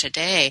for us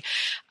today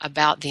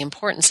about the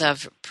importance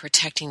of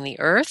protecting the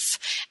earth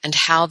and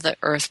how the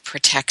earth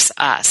protects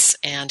us,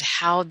 and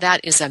how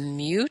that is a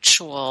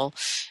mutual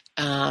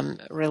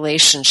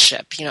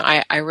relationship.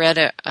 I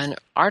read an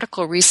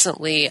article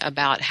recently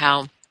about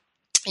how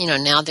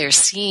now they're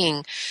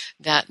seeing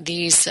that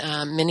these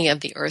many of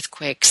the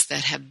earthquakes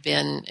that have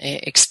been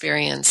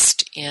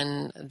experienced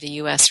in the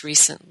U.S.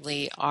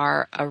 recently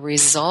are a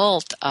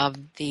result of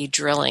the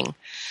drilling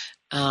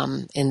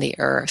in the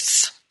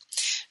earth,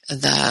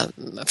 the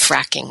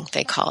fracking,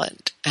 they call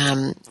it.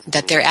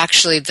 That they're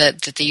actually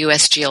that the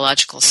U.S.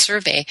 Geological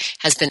Survey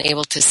has been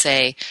able to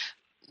say,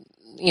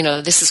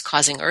 this is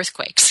causing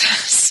earthquakes.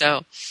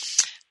 So,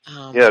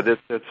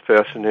 that's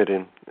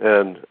fascinating.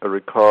 And I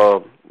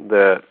recall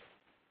that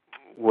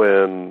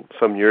when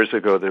some years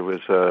ago there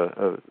was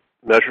a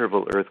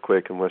measurable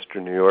earthquake in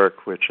western New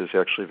York, which is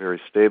actually a very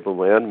stable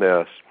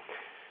landmass,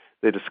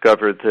 they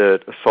discovered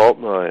that a salt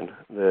mine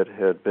that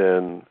had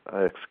been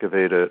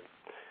excavated,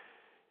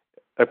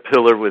 a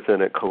pillar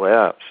within it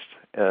collapsed,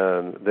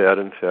 and that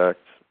in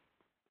fact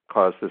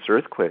caused this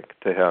earthquake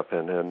to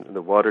happen. And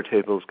the water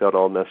tables got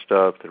all messed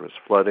up. There was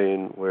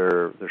flooding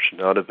where there should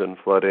not have been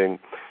flooding,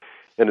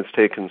 and it's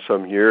taken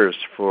some years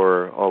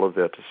for all of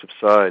that to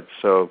subside.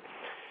 So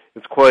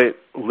it's quite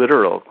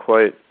literal,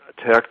 quite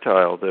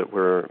tactile, that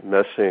we're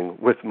messing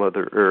with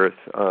Mother Earth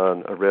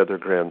on a rather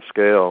grand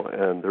scale,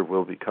 and there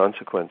will be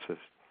consequences.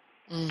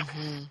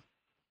 Mm-hmm.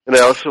 And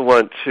I also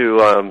want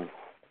to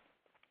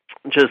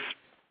just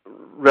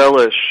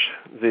relish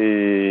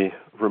the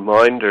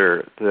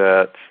reminder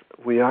that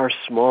we are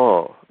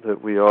small,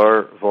 that we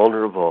are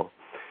vulnerable.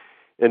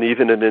 And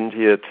even in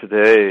India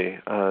today,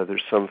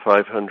 there's some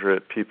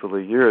 500 people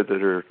a year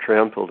that are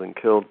trampled and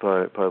killed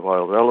by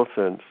wild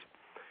elephants.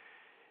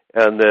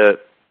 And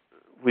that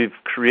we've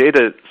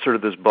created sort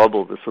of this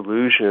bubble, this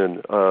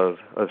illusion of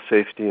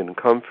safety and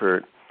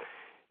comfort.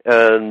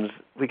 And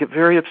we get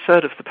very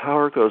upset if the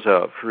power goes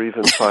out for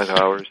even 5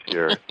 hours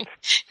here.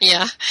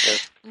 Yeah.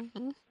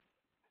 And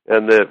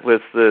that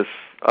with this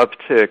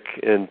uptick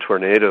in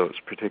tornadoes,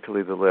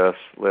 particularly the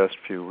last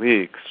few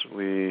weeks,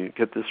 we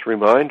get this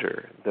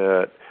reminder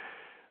that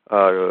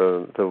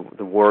the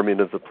warming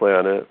of the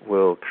planet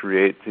will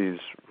create these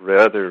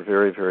rather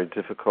very, very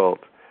difficult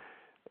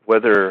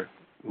weather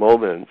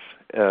moments,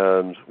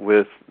 and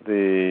with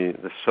the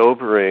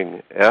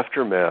sobering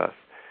aftermath,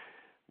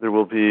 there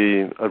will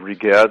be a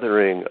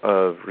regathering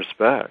of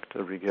respect,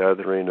 a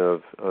regathering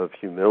of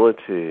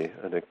humility,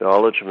 an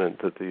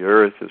acknowledgement that the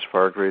earth is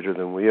far greater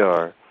than we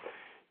are,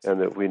 and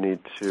that we need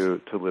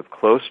to live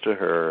close to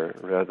her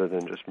rather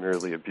than just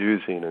merely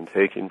abusing and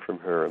taking from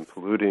her and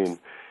polluting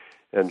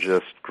and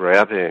just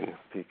grabbing,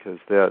 because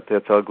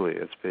that's ugly.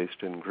 It's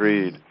based in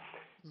greed.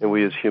 And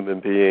we as human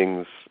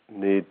beings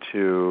need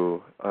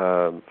to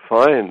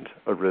find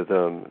a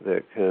rhythm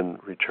that can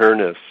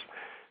return us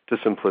to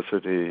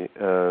simplicity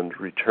and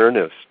return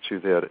us to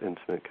that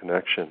intimate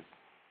connection.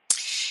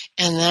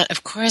 And that,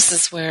 of course,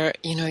 is where,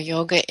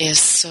 yoga is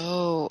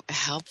so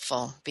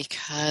helpful,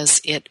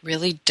 because it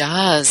really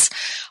does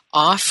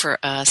offer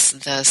us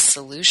the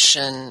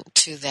solution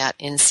to that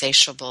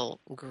insatiable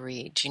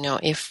greed.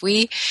 If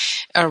we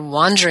are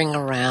wandering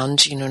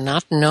around,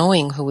 not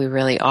knowing who we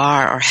really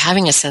are, or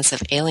having a sense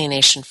of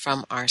alienation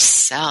from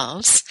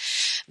ourselves,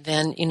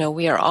 then,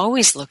 we are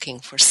always looking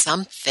for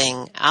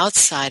something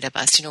outside of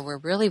us. We're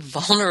really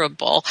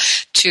vulnerable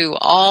to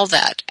all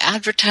that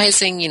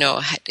advertising,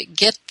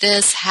 get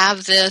this,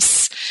 have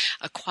this,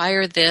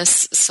 acquire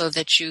this, so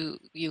that you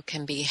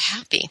can be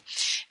happy.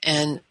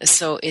 And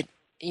so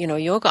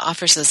yoga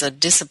offers us a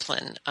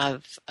discipline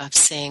of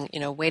saying,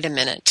 wait a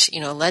minute,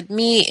 let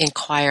me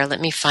inquire, let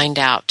me find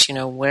out,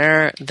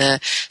 where the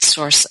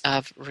source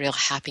of real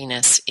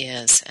happiness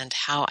is and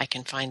how I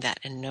can find that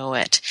and know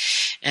it.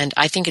 And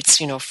I think it's,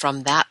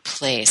 from that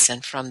place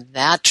and from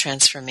that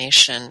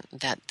transformation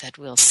that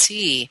we'll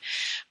see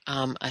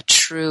a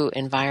true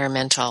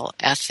environmental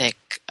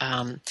ethic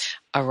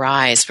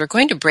arise. We're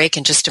going to break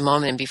in just a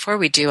moment, and before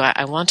we do,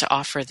 I want to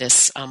offer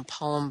this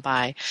poem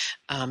by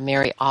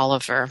Mary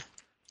Oliver,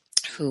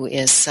 who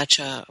is such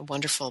a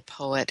wonderful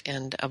poet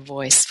and a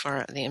voice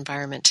for the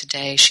environment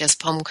today. She has a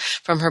poem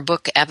from her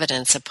book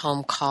Evidence, a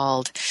poem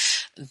called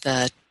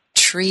The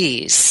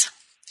Trees.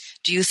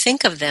 Do you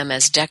think of them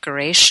as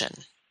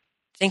decoration?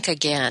 Think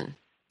again.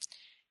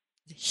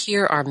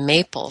 Here are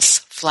maples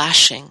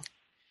flashing.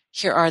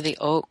 Here are the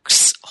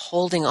oaks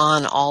holding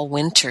on all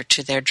winter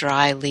to their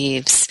dry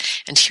leaves.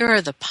 And here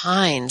are the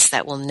pines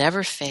that will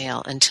never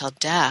fail until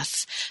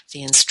death,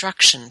 the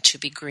instruction to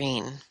be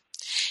green.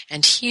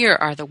 And here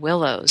are the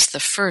willows, the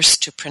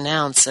first to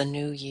pronounce a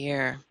new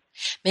year.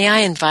 May I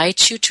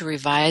invite you to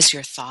revise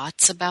your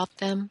thoughts about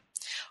them?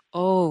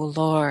 Oh,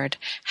 Lord,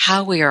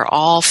 how we are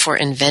all for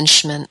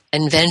invention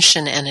and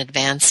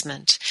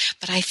advancement.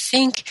 But I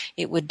think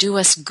it would do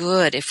us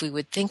good if we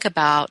would think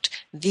about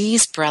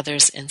these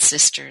brothers and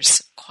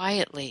sisters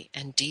quietly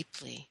and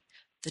deeply.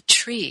 The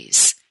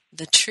trees,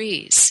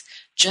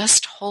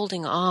 just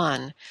holding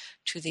on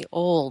to the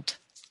old,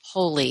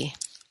 holy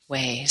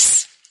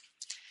ways.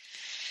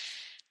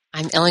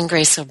 I'm Ellen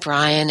Grace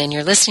O'Brien, and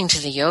you're listening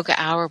to the Yoga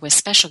Hour with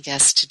special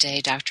guest today,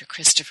 Dr.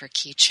 Christopher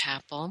Key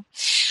Chapple.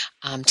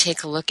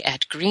 Take a look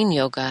at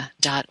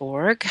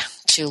greenyoga.org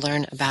to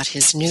learn about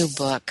his new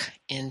book,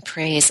 In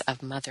Praise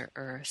of Mother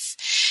Earth.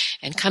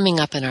 And coming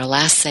up in our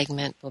last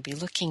segment, we'll be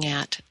looking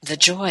at the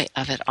joy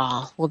of it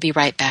all. We'll be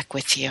right back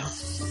with you.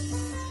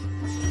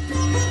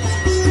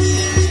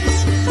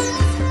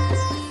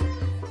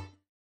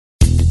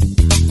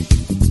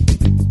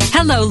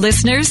 Hello,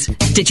 listeners.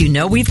 Did you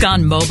know we've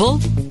gone mobile?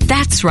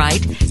 That's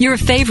right. Your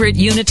favorite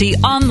Unity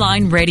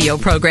online radio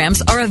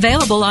programs are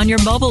available on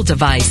your mobile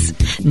device.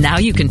 Now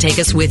you can take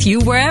us with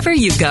you wherever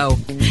you go.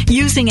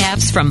 Using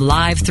apps from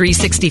Live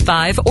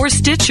 365 or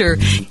Stitcher,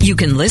 you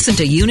can listen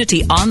to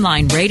Unity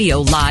online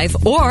radio live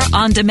or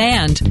on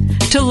demand.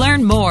 To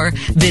learn more,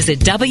 visit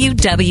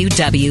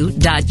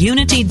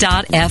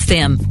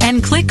www.unity.fm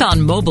and click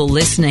on mobile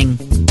listening.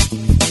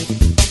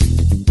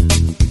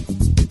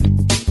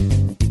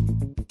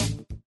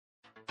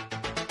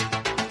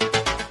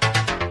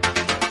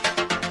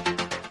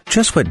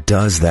 Just what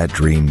does that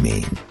dream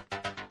mean?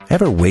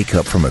 Ever wake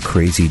up from a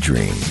crazy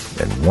dream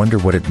and wonder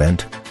what it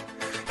meant?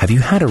 Have you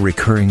had a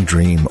recurring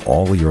dream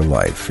all your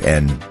life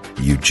and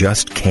you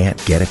just can't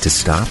get it to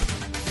stop?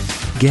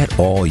 Get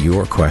all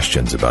your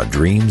questions about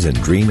dreams and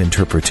dream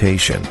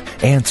interpretation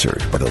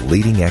answered by the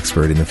leading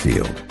expert in the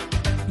field.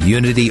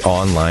 Unity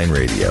Online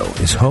Radio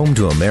is home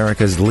to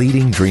America's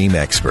leading dream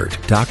expert,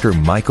 Dr.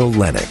 Michael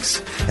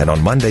Lennox. And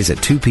on Mondays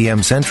at 2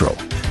 p.m. Central,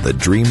 the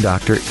Dream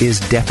Doctor is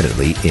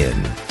definitely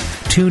in.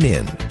 Tune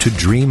in to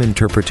Dream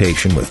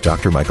Interpretation with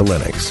Dr. Michael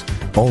Lennox,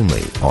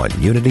 only on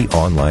Unity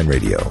Online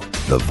Radio,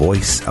 the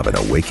voice of an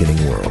awakening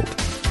world.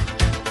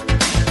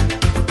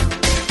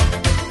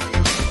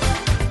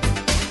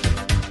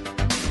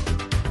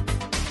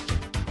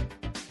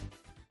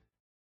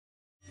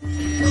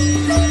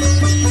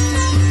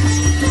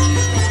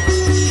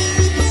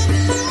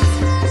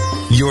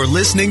 You're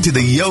listening to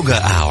the Yoga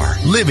Hour,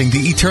 Living the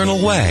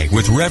Eternal Way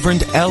with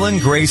Reverend Ellen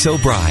Grace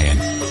O'Brien.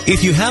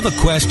 If you have a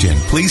question,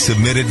 please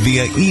submit it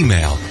via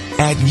email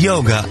at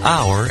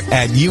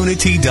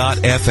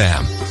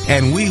yogahour@unity.fm,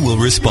 and we will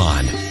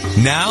respond.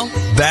 Now,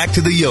 back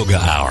to the Yoga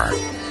Hour.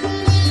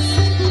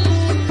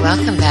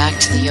 Welcome back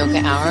to the Yoga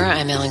Hour.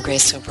 I'm Ellen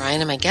Grace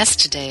O'Brien, and my guest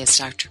today is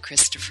Dr.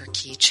 Christopher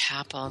Key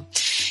Chapple.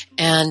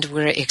 And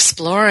we're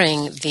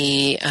exploring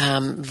the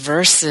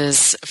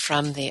verses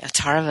from the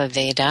Atharva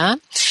Veda,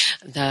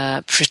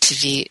 the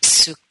Prithivi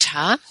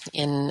Sukta,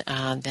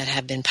 that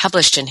have been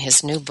published in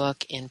his new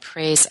book, In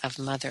Praise of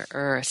Mother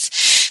Earth.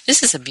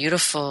 This is a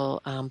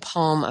beautiful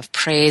poem of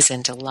praise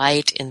and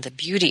delight in the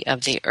beauty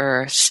of the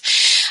earth.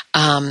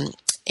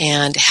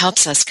 And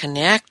helps us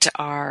connect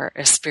our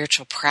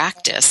spiritual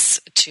practice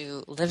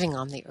to living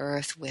on the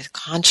earth with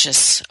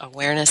conscious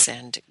awareness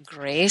and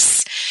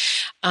grace.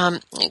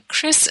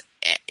 Chris,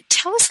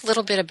 tell us a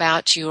little bit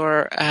about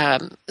your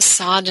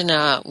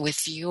sadhana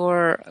with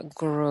your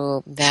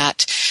guru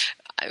that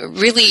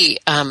really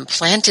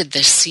planted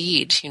the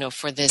seed,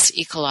 for this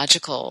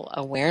ecological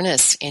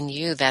awareness in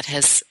you that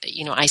has,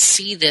 I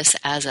see this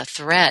as a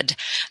thread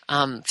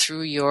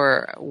through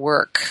your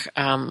work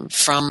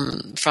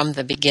from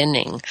the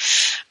beginning.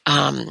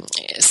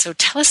 So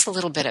tell us a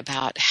little bit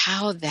about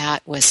how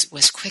that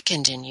was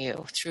quickened in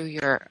you through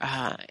your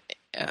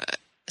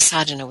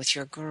sadhana with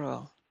your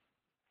guru.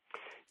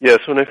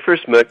 Yes, when I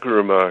first met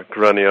Guru Ma,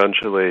 Gurani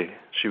Anjali,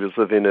 she was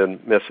living in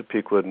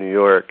Massapequa, New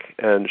York,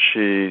 and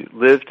she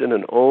lived in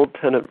an old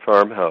tenant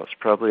farmhouse,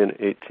 probably an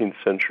 18th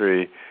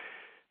century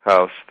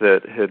house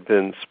that had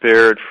been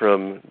spared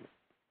from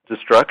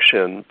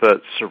destruction,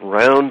 but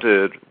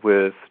surrounded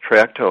with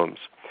tract homes.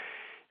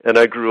 And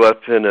I grew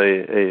up in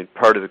a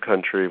part of the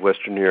country,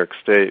 western New York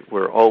State,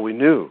 where all we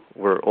knew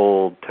were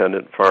old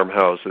tenant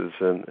farmhouses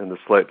and the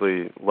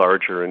slightly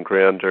larger and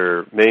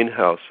grander main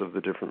house of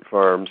the different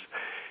farms,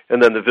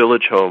 and then the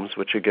village homes,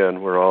 which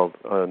again were all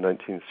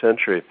 19th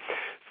century.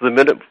 So the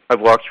minute I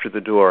walked through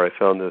the door, I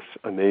found this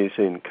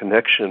amazing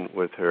connection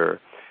with her.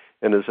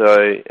 And as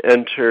I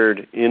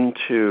entered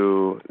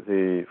into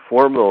the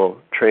formal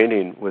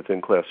training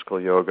within classical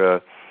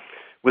yoga,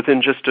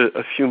 within just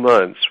a few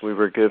months, we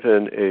were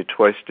given a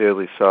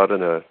twice-daily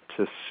sadhana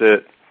to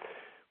sit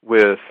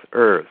with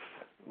earth,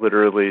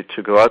 literally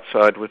to go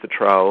outside with a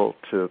trowel,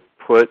 to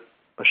put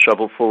a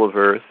shovel full of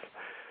earth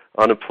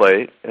on a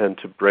plate and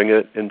to bring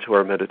it into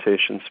our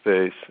meditation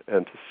space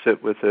and to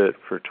sit with it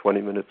for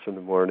 20 minutes in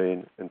the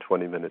morning and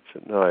 20 minutes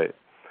at night.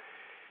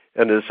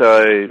 And as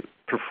I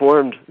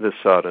performed this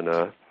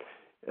sadhana,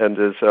 and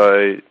as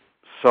I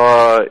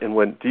saw and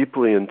went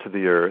deeply into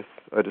the earth,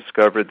 I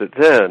discovered that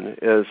then,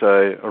 as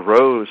I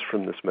arose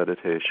from this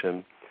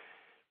meditation,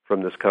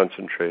 from this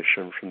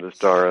concentration, from this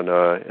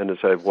dharana, and as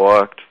I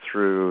walked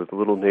through the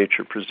little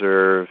nature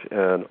preserve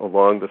and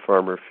along the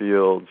farmer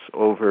fields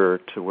over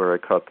to where I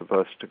caught the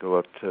bus to go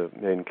up to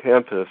main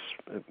campus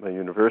at my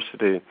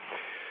university,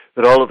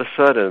 that all of a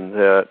sudden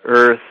that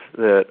earth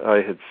that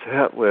I had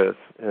sat with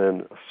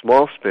in a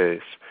small space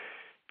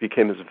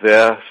became as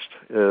vast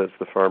as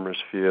the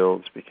farmer's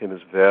fields, became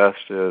as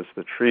vast as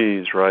the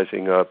trees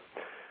rising up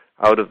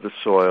out of the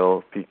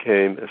soil,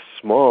 became as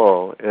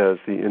small as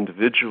the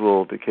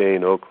individual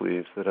decaying oak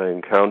leaves that I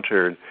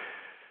encountered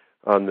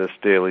on this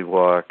daily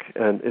walk.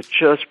 And it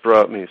just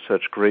brought me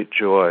such great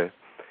joy.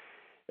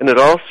 And it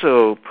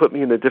also put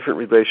me in a different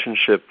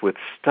relationship with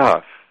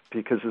stuff,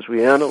 because as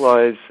we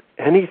analyze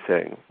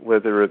anything,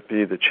 whether it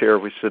be the chair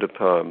we sit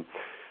upon,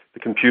 the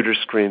computer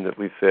screen that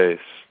we face,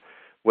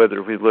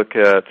 whether we look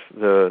at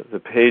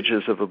the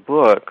pages of a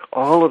book,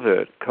 all of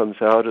it comes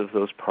out of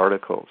those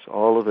particles.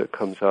 All of it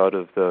comes out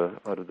of the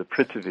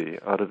Prithivi,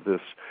 out of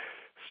this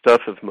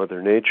stuff of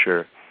Mother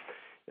Nature.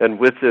 And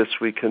with this,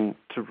 we can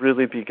to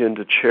really begin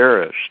to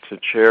cherish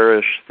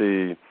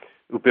the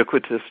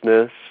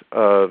ubiquitousness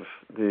of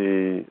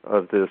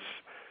this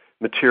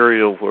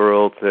material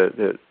world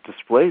that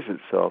displays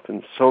itself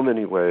in so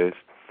many ways,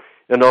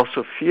 and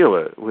also feel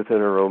it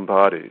within our own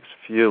bodies,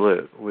 feel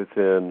it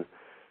within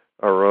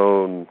our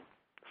own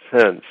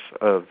sense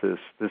of this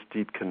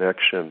deep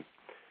connection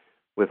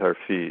with our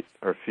feet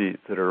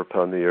that are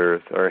upon the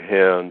earth, our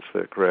hands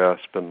that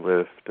grasp and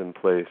lift and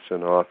place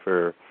and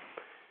offer,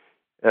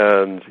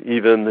 and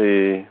even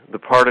the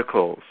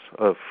particles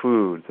of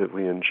food that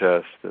we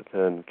ingest that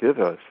then give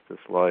us this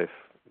life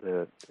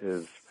that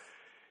is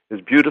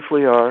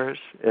beautifully ours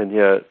and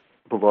yet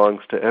belongs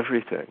to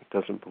everything,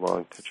 doesn't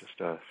belong to just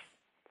us.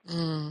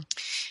 Mm.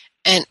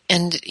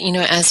 And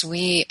as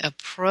we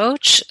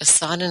approach a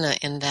sadhana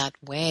in that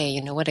way,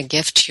 what a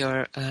gift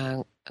your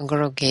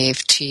guru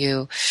gave to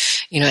you,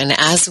 and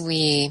as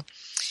we,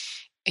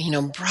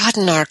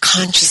 broaden our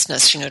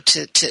consciousness,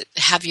 to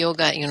have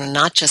yoga,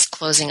 not just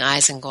closing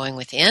eyes and going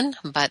within,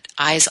 but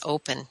eyes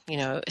open,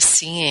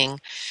 seeing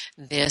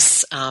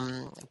this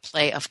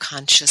play of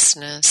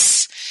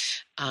consciousness,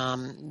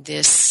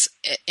 this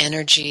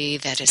energy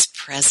that is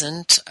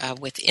present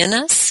within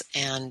us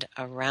and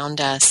around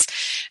us.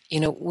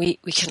 We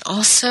can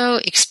also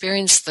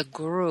experience the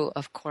guru,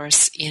 of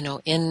course,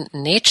 in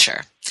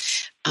nature.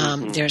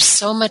 There's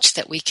so much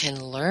that we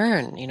can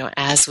learn,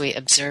 as we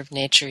observe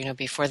nature.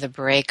 Before the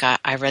break,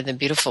 I read the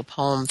beautiful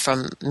poem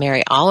from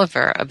Mary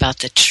Oliver about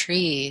the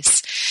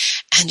trees.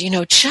 And,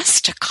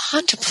 just to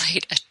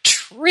contemplate a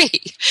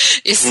tree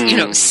is,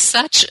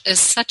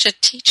 such a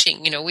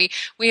teaching.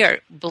 We are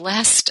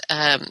blessed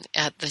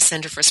at the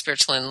Center for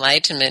Spiritual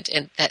Enlightenment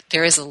and that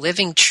there is a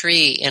living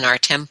tree in our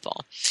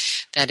temple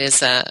that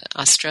is a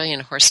Australian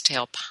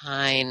horsetail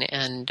pine,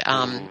 and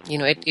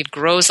it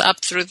grows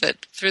up through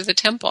the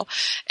temple,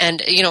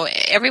 and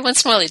every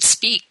once in a while it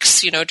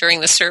speaks. During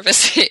the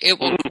service it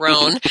will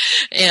groan,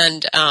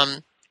 and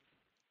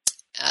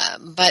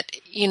but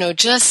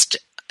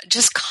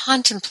just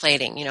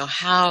contemplating,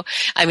 how,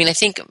 I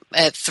think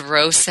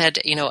Thoreau said,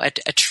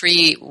 a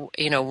tree,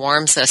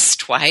 warms us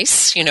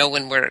twice,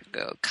 when we're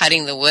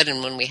cutting the wood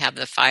and when we have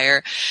the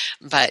fire.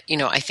 But,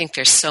 I think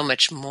there's so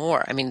much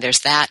more. There's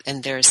that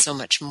and there's so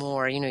much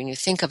more. You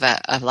think of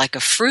like a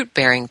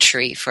fruit-bearing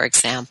tree, for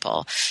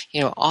example,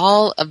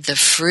 all of the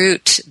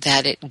fruit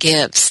that it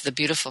gives, the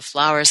beautiful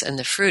flowers and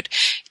the fruit,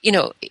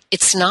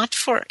 it's not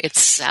for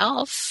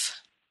itself.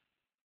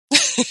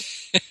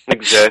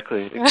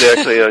 Exactly.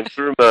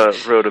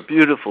 Nkrumah wrote a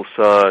beautiful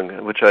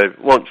song, which I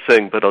won't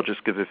sing, but I'll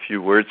just give a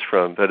few words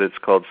from, but it's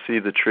called See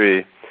the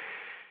Tree.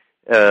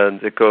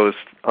 And it goes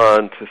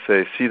on to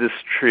say, see this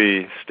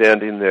tree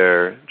standing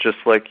there, just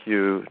like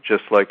you,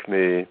 just like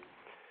me,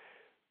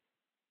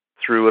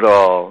 through it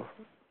all,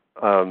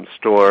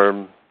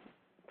 storm,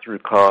 through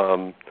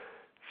calm,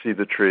 see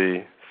the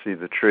tree, see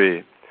the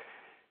tree.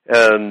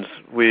 And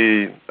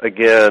we,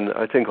 again,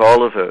 I think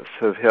all of us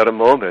have had a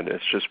moment.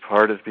 It's just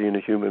part of being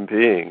a human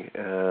being,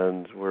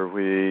 and where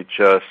we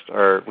have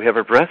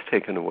our breath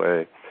taken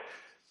away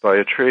by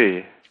a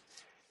tree.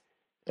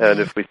 And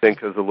if we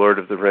think of the Lord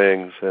of the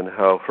Rings and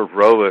how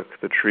heroic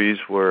the trees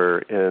were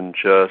in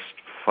just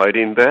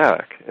fighting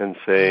back and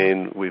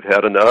saying, we've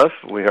had enough,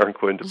 we aren't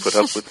going to put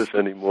up with this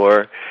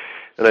anymore.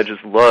 And I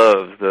just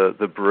love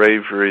the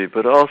bravery,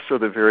 but also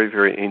the very,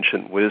 very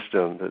ancient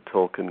wisdom that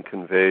Tolkien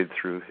conveyed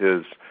through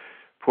his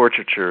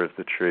portraiture of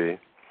the tree.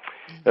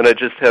 And I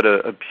just had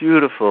a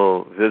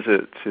beautiful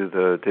visit to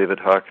the David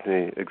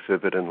Hockney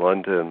exhibit in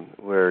London,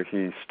 where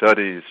he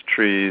studies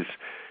trees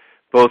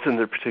both in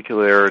their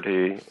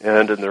particularity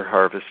and in their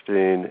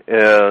harvesting.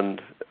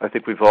 And I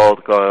think we've all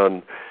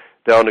gone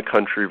down a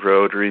country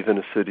road or even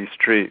a city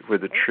street where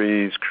the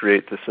trees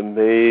create this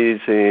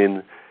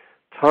amazing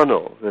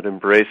tunnel that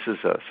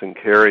embraces us and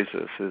carries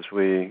us as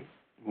we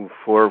move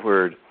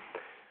forward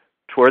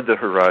toward the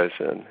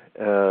horizon.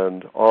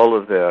 And all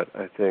of that,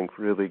 I think,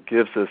 really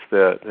gives us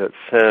that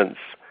sense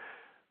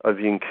of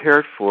being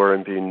cared for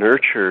and being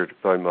nurtured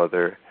by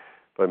Mother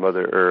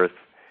Earth.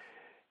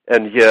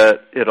 And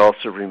yet it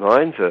also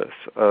reminds us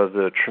of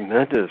the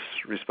tremendous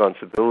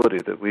responsibility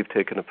that we've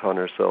taken upon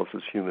ourselves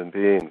as human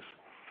beings.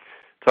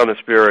 Thomas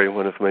Berry,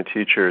 one of my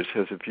teachers,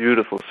 has a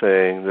beautiful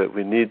saying that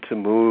we need to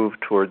move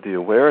toward the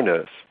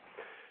awareness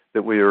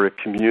that we are a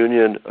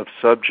communion of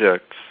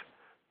subjects,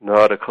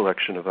 not a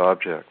collection of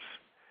objects.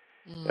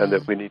 And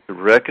that we need to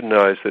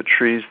recognize that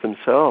trees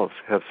themselves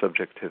have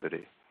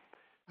subjectivity.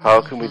 How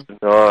can we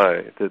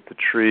deny that the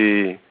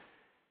tree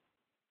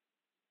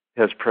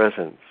has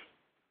presence?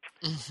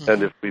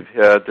 And if we've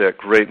had that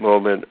great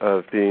moment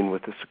of being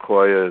with the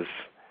sequoias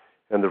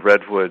and the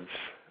redwoods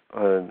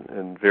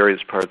in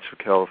various parts of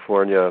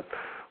California,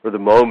 or the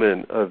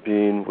moment of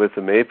being with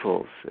the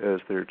maples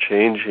as they're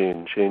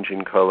changing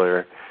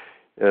color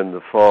in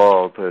the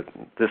fall, but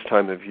this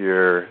time of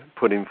year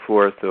putting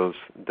forth those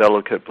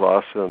delicate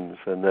blossoms,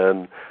 and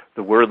then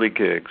the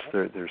whirligigs,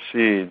 their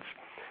seeds,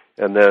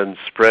 and then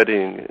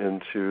spreading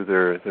into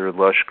their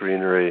lush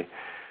greenery.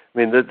 I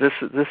mean,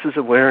 this is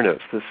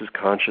awareness. This is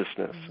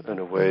consciousness in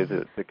a way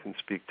that can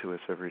speak to us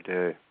every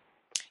day.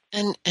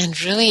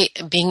 And really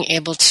being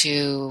able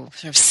to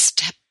sort of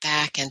step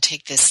back and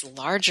take this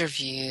larger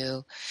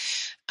view,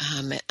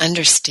 and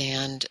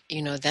understand,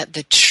 that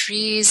the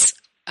trees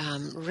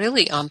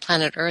really on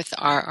planet Earth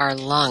are our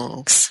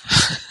lungs.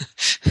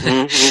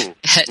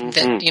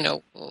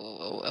 that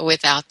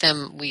without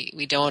them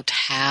we don't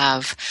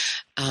have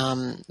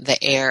the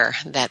air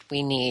that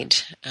we need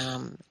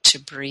to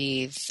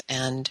breathe.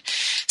 And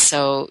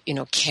so,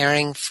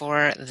 caring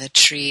for the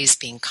trees,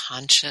 being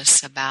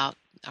conscious about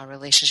our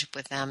relationship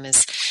with them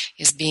is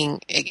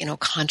being,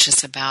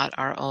 conscious about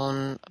our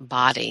own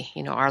body,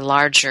 our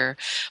larger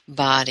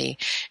body.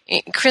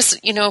 Chris,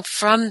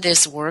 from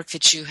this work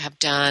that you have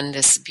done,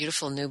 this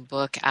beautiful new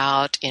book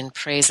out in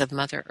praise of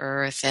Mother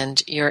Earth,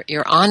 and your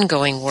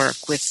ongoing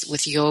work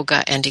with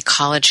yoga and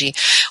ecology,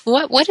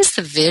 what is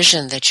the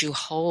vision that you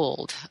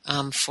hold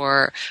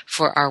for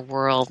our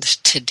world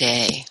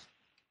today?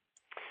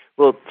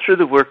 Well, through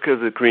the work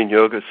of the Green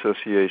Yoga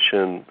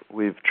Association,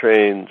 we've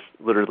trained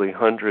literally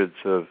hundreds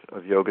of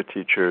yoga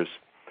teachers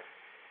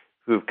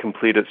who've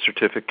completed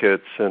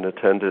certificates and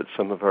attended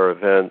some of our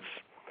events.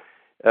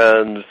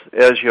 And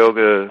as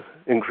yoga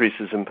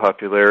increases in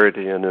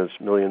popularity and as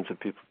millions of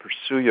people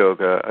pursue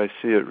yoga, I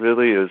see it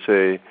really as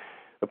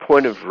a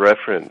point of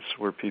reference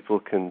where people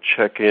can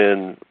check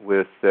in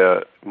with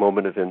that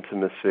moment of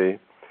intimacy,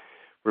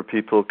 where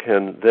people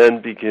can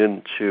then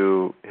begin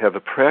to have a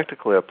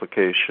practical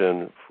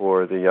application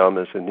for the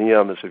yamas and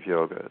niyamas of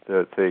yoga,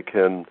 that they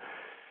can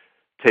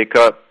take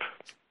up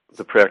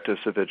the practice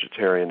of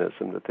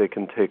vegetarianism, that they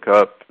can take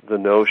up the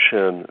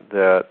notion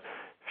that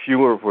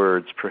fewer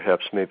words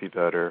perhaps may be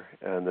better,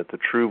 and that the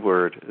true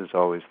word is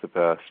always the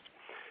best,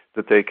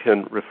 that they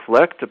can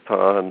reflect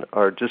upon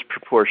our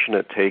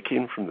disproportionate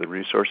taking from the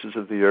resources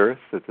of the earth,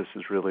 that this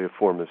is really a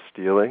form of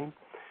stealing,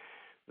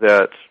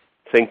 that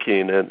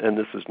thinking, and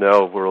this is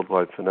now a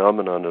worldwide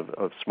phenomenon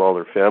of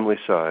smaller family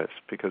size,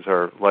 because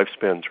our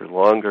lifespans are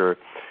longer,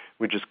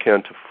 we just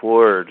can't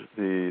afford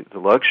the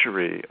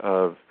luxury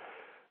of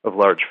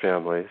large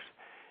families,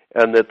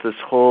 and that this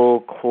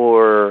whole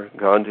core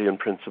Gandhian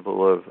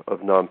principle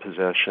of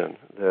non-possession,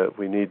 that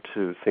we need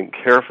to think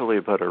carefully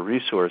about our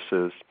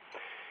resources.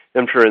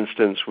 And for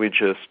instance, we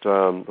just,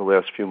 the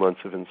last few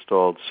months, have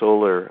installed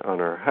solar on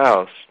our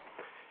house,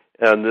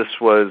 and this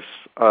was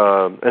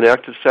an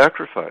act of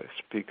sacrifice,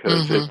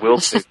 because it will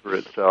pay for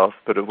itself,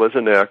 but it was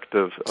an act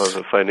of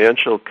a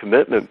financial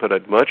commitment. But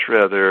I'd much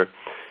rather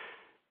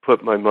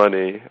put my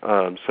money,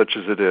 such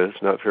as it is,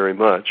 not very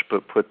much,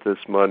 but put this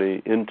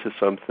money into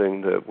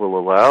something that will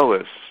allow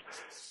us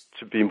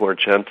to be more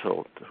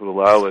gentle, to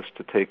allow us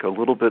to take a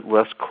little bit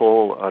less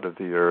coal out of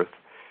the earth,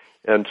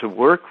 and to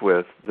work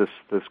with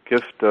this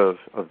gift of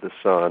the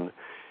sun,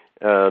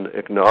 and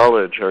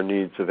acknowledge our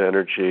needs of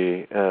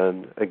energy,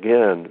 and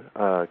again,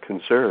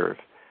 conserve,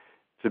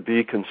 to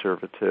be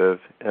conservative,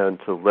 and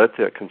to let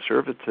that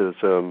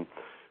conservatism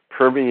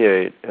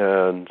permeate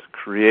and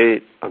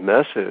create a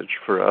message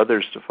for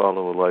others to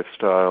follow a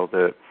lifestyle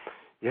that,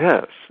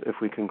 yes, if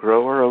we can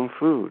grow our own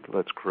food,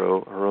 let's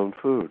grow our own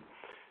food.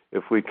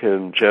 if we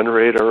can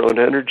generate our own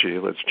energy,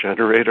 let's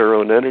generate our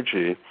own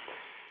energy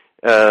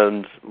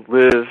and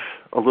live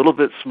a little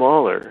bit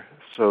smaller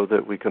so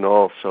that we can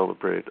all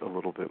celebrate a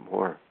little bit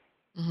more.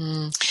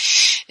 Mm-hmm.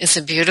 It's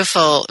a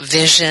beautiful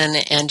vision,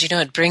 and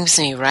it brings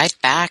me right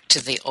back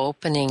to the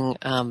opening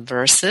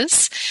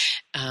verses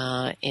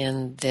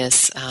in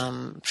this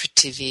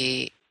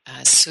Prithivi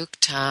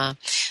Sukta,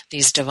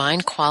 these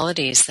divine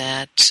qualities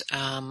that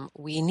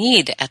we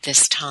need at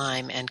this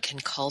time and can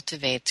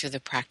cultivate through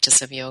the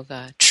practice of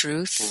yoga.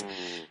 Truth,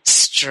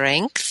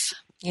 strength,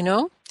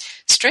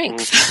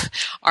 strength,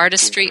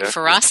 artistry,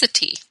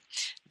 ferocity,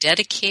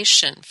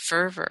 dedication,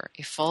 fervor,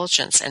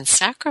 effulgence, and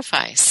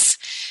sacrifice.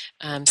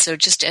 So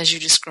just as you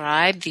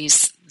described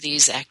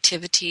these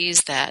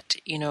activities that,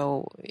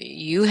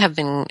 you have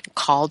been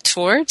called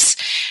towards,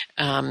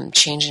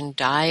 changing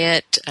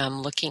diet,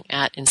 looking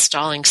at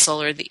installing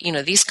solar,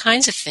 these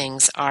kinds of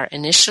things are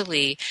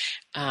initially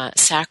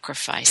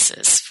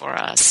sacrifices for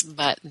us,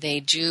 but they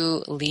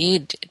do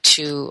lead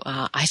to,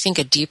 I think,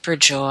 a deeper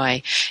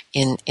joy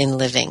in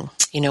living.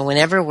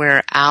 Whenever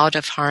we're out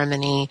of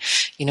harmony,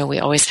 we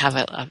always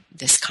have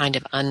this kind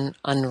of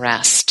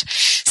unrest.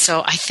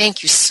 So I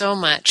thank you so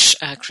much,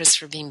 Chris,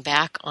 for being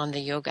back on the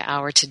Yoga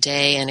Hour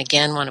today. And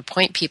again, want to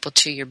point people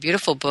to your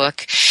beautiful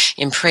book,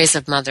 In Praise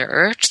of Mother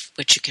Earth,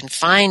 which you can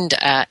find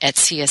at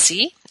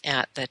CSE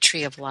at the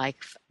Tree of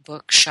Life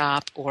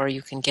bookshop, or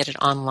you can get it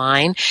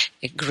online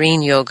at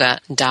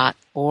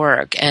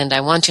greenyoga.org. And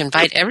I want to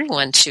invite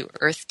everyone to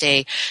Earth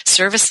Day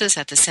services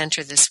at the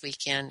center this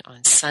weekend.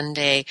 On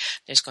Sunday,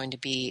 there's going to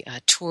be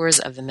tours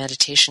of the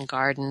meditation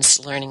gardens,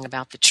 learning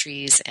about the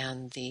trees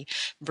and the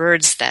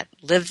birds that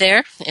live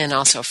there. And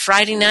also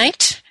Friday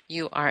night,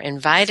 you are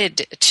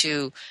invited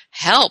to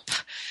help.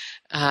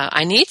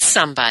 I need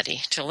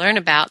somebody to learn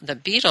about the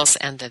Beatles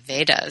and the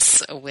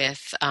Vedas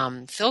with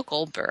Phil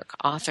Goldberg,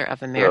 author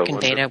of American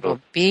Veda, will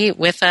be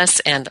with us,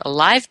 and a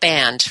live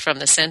band from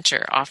the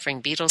center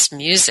offering Beatles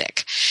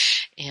music.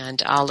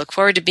 And I'll look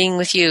forward to being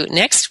with you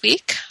next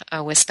week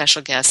with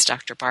special guest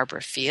Dr.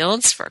 Barbara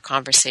Fields for a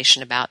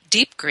conversation about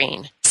deep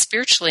green,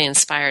 spiritually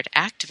inspired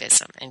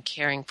activism and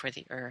caring for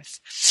the earth.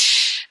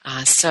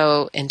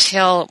 So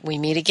until we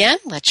meet again,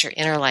 let your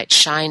inner light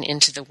shine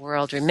into the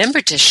world.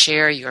 Remember to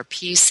share your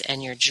peace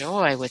and your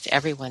joy with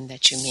everyone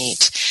that you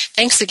meet.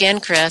 Thanks again,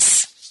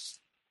 Chris.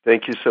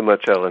 Thank you so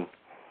much, Ellen.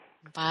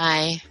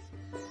 Bye.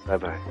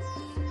 Bye-bye.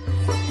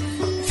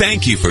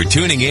 Thank you for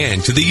tuning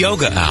in to the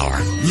Yoga Hour,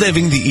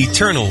 Living the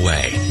Eternal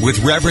Way with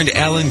Reverend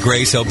Ellen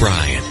Grace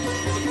O'Brien.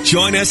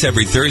 Join us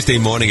every Thursday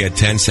morning at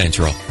 10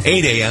 Central,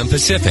 8 a.m.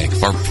 Pacific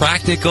for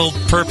practical,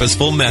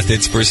 purposeful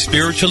methods for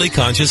spiritually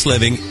conscious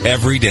living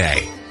every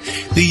day.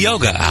 The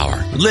Yoga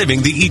Hour,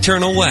 Living the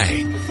Eternal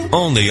Way,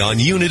 only on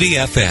Unity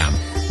FM,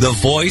 the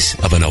voice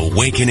of an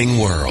awakening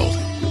world.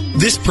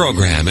 This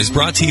program is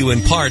brought to you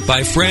in part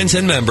by friends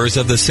and members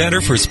of the Center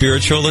for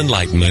Spiritual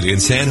Enlightenment in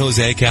San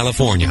Jose,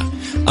 California,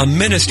 a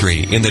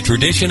ministry in the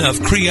tradition of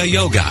Kriya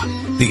Yoga,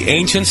 the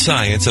ancient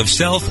science of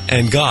self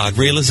and God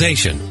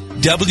realization.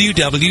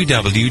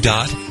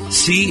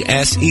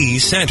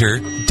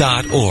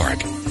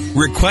 www.csecenter.org.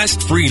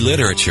 Request free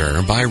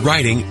literature by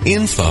writing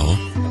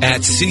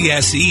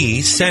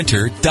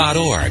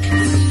info@csecenter.org.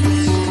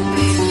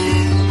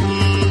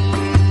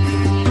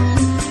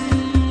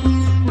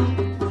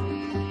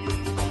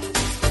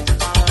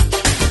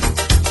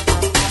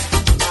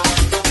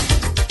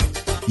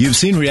 You've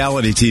seen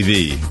reality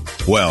TV.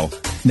 Well,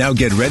 now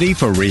get ready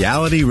for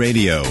reality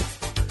radio.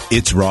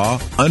 It's raw,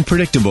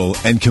 unpredictable,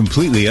 and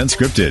completely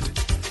unscripted.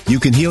 You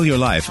Can Heal Your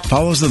Life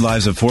follows the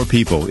lives of 4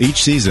 people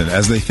each season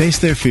as they face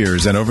their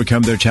fears and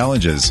overcome their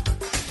challenges.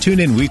 Tune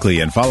in weekly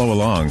and follow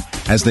along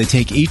as they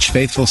take each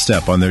faithful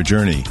step on their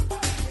journey.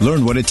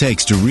 Learn what it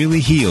takes to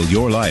really heal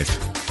your life.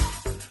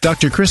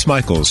 Dr. Chris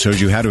Michaels shows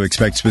you how to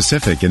expect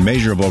specific and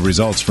measurable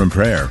results from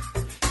prayer.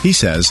 He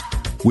says,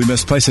 we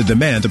must place a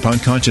demand upon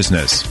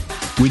consciousness.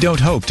 We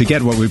don't hope to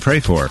get what we pray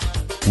for.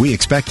 We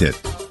expect it.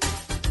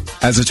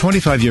 As a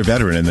 25-year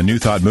veteran in the New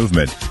Thought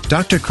movement,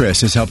 Dr.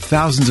 Chris has helped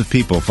thousands of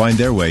people find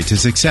their way to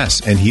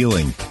success and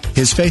healing.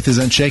 His faith is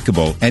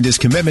unshakable, and his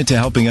commitment to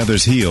helping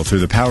others heal through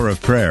the power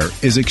of prayer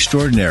is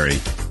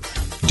extraordinary.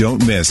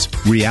 Don't miss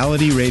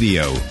Reality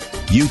Radio.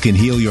 You Can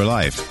Heal Your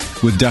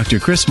Life with Dr.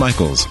 Chris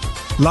Michaels.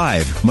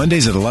 Live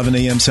Mondays at 11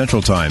 a.m.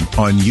 Central Time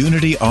on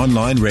Unity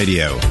Online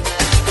Radio.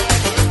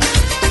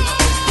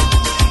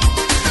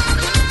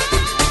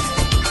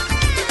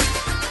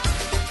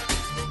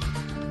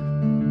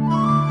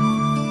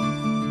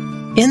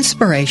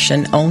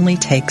 Inspiration only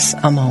takes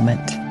a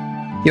moment.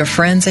 Your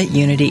friends at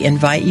Unity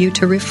invite you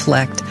to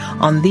reflect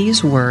on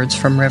these words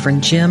from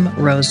Reverend Jim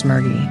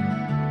Rosemurgy.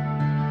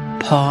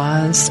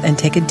 Pause and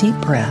take a deep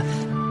breath.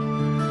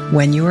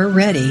 When you are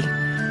ready,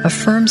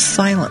 affirm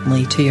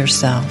silently to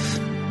yourself,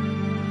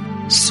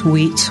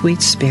 Sweet,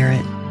 sweet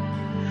Spirit,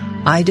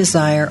 I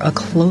desire a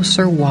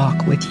closer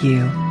walk with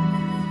you.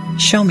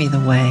 Show me the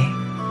way.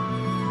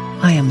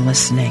 I am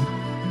listening.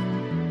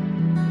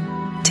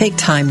 Take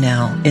time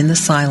now in the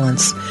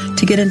silence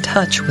to get in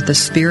touch with the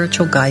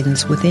spiritual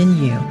guidance within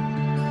you.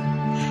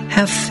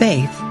 Have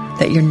faith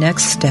that your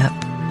next step,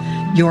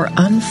 your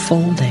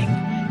unfolding,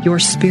 your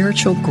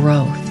spiritual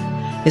growth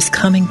is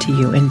coming to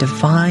you in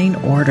divine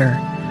order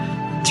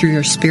through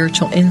your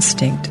spiritual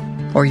instinct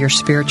or your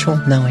spiritual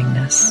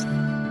knowingness.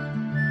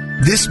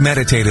 This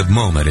meditative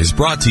moment is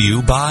brought to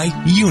you by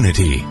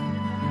Unity.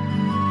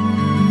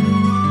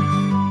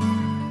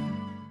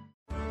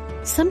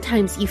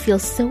 Sometimes you feel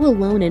so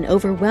alone and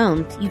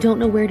overwhelmed you don't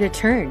know where to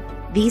turn.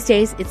 These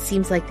days, it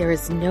seems like there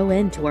is no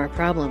end to our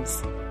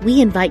problems. We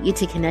invite you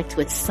to connect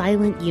with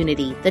Silent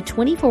Unity, the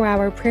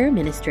 24-hour prayer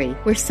ministry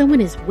where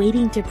someone is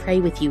waiting to pray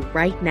with you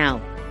right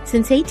now.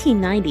 Since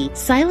 1890,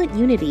 Silent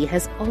Unity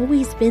has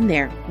always been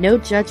there. No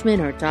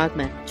judgment or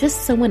dogma,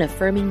 just someone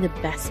affirming the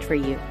best for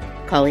you.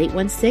 Call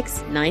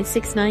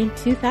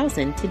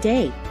 816-969-2000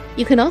 today.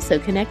 You can also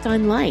connect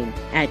online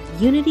at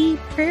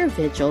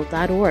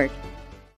unityprayervigil.org.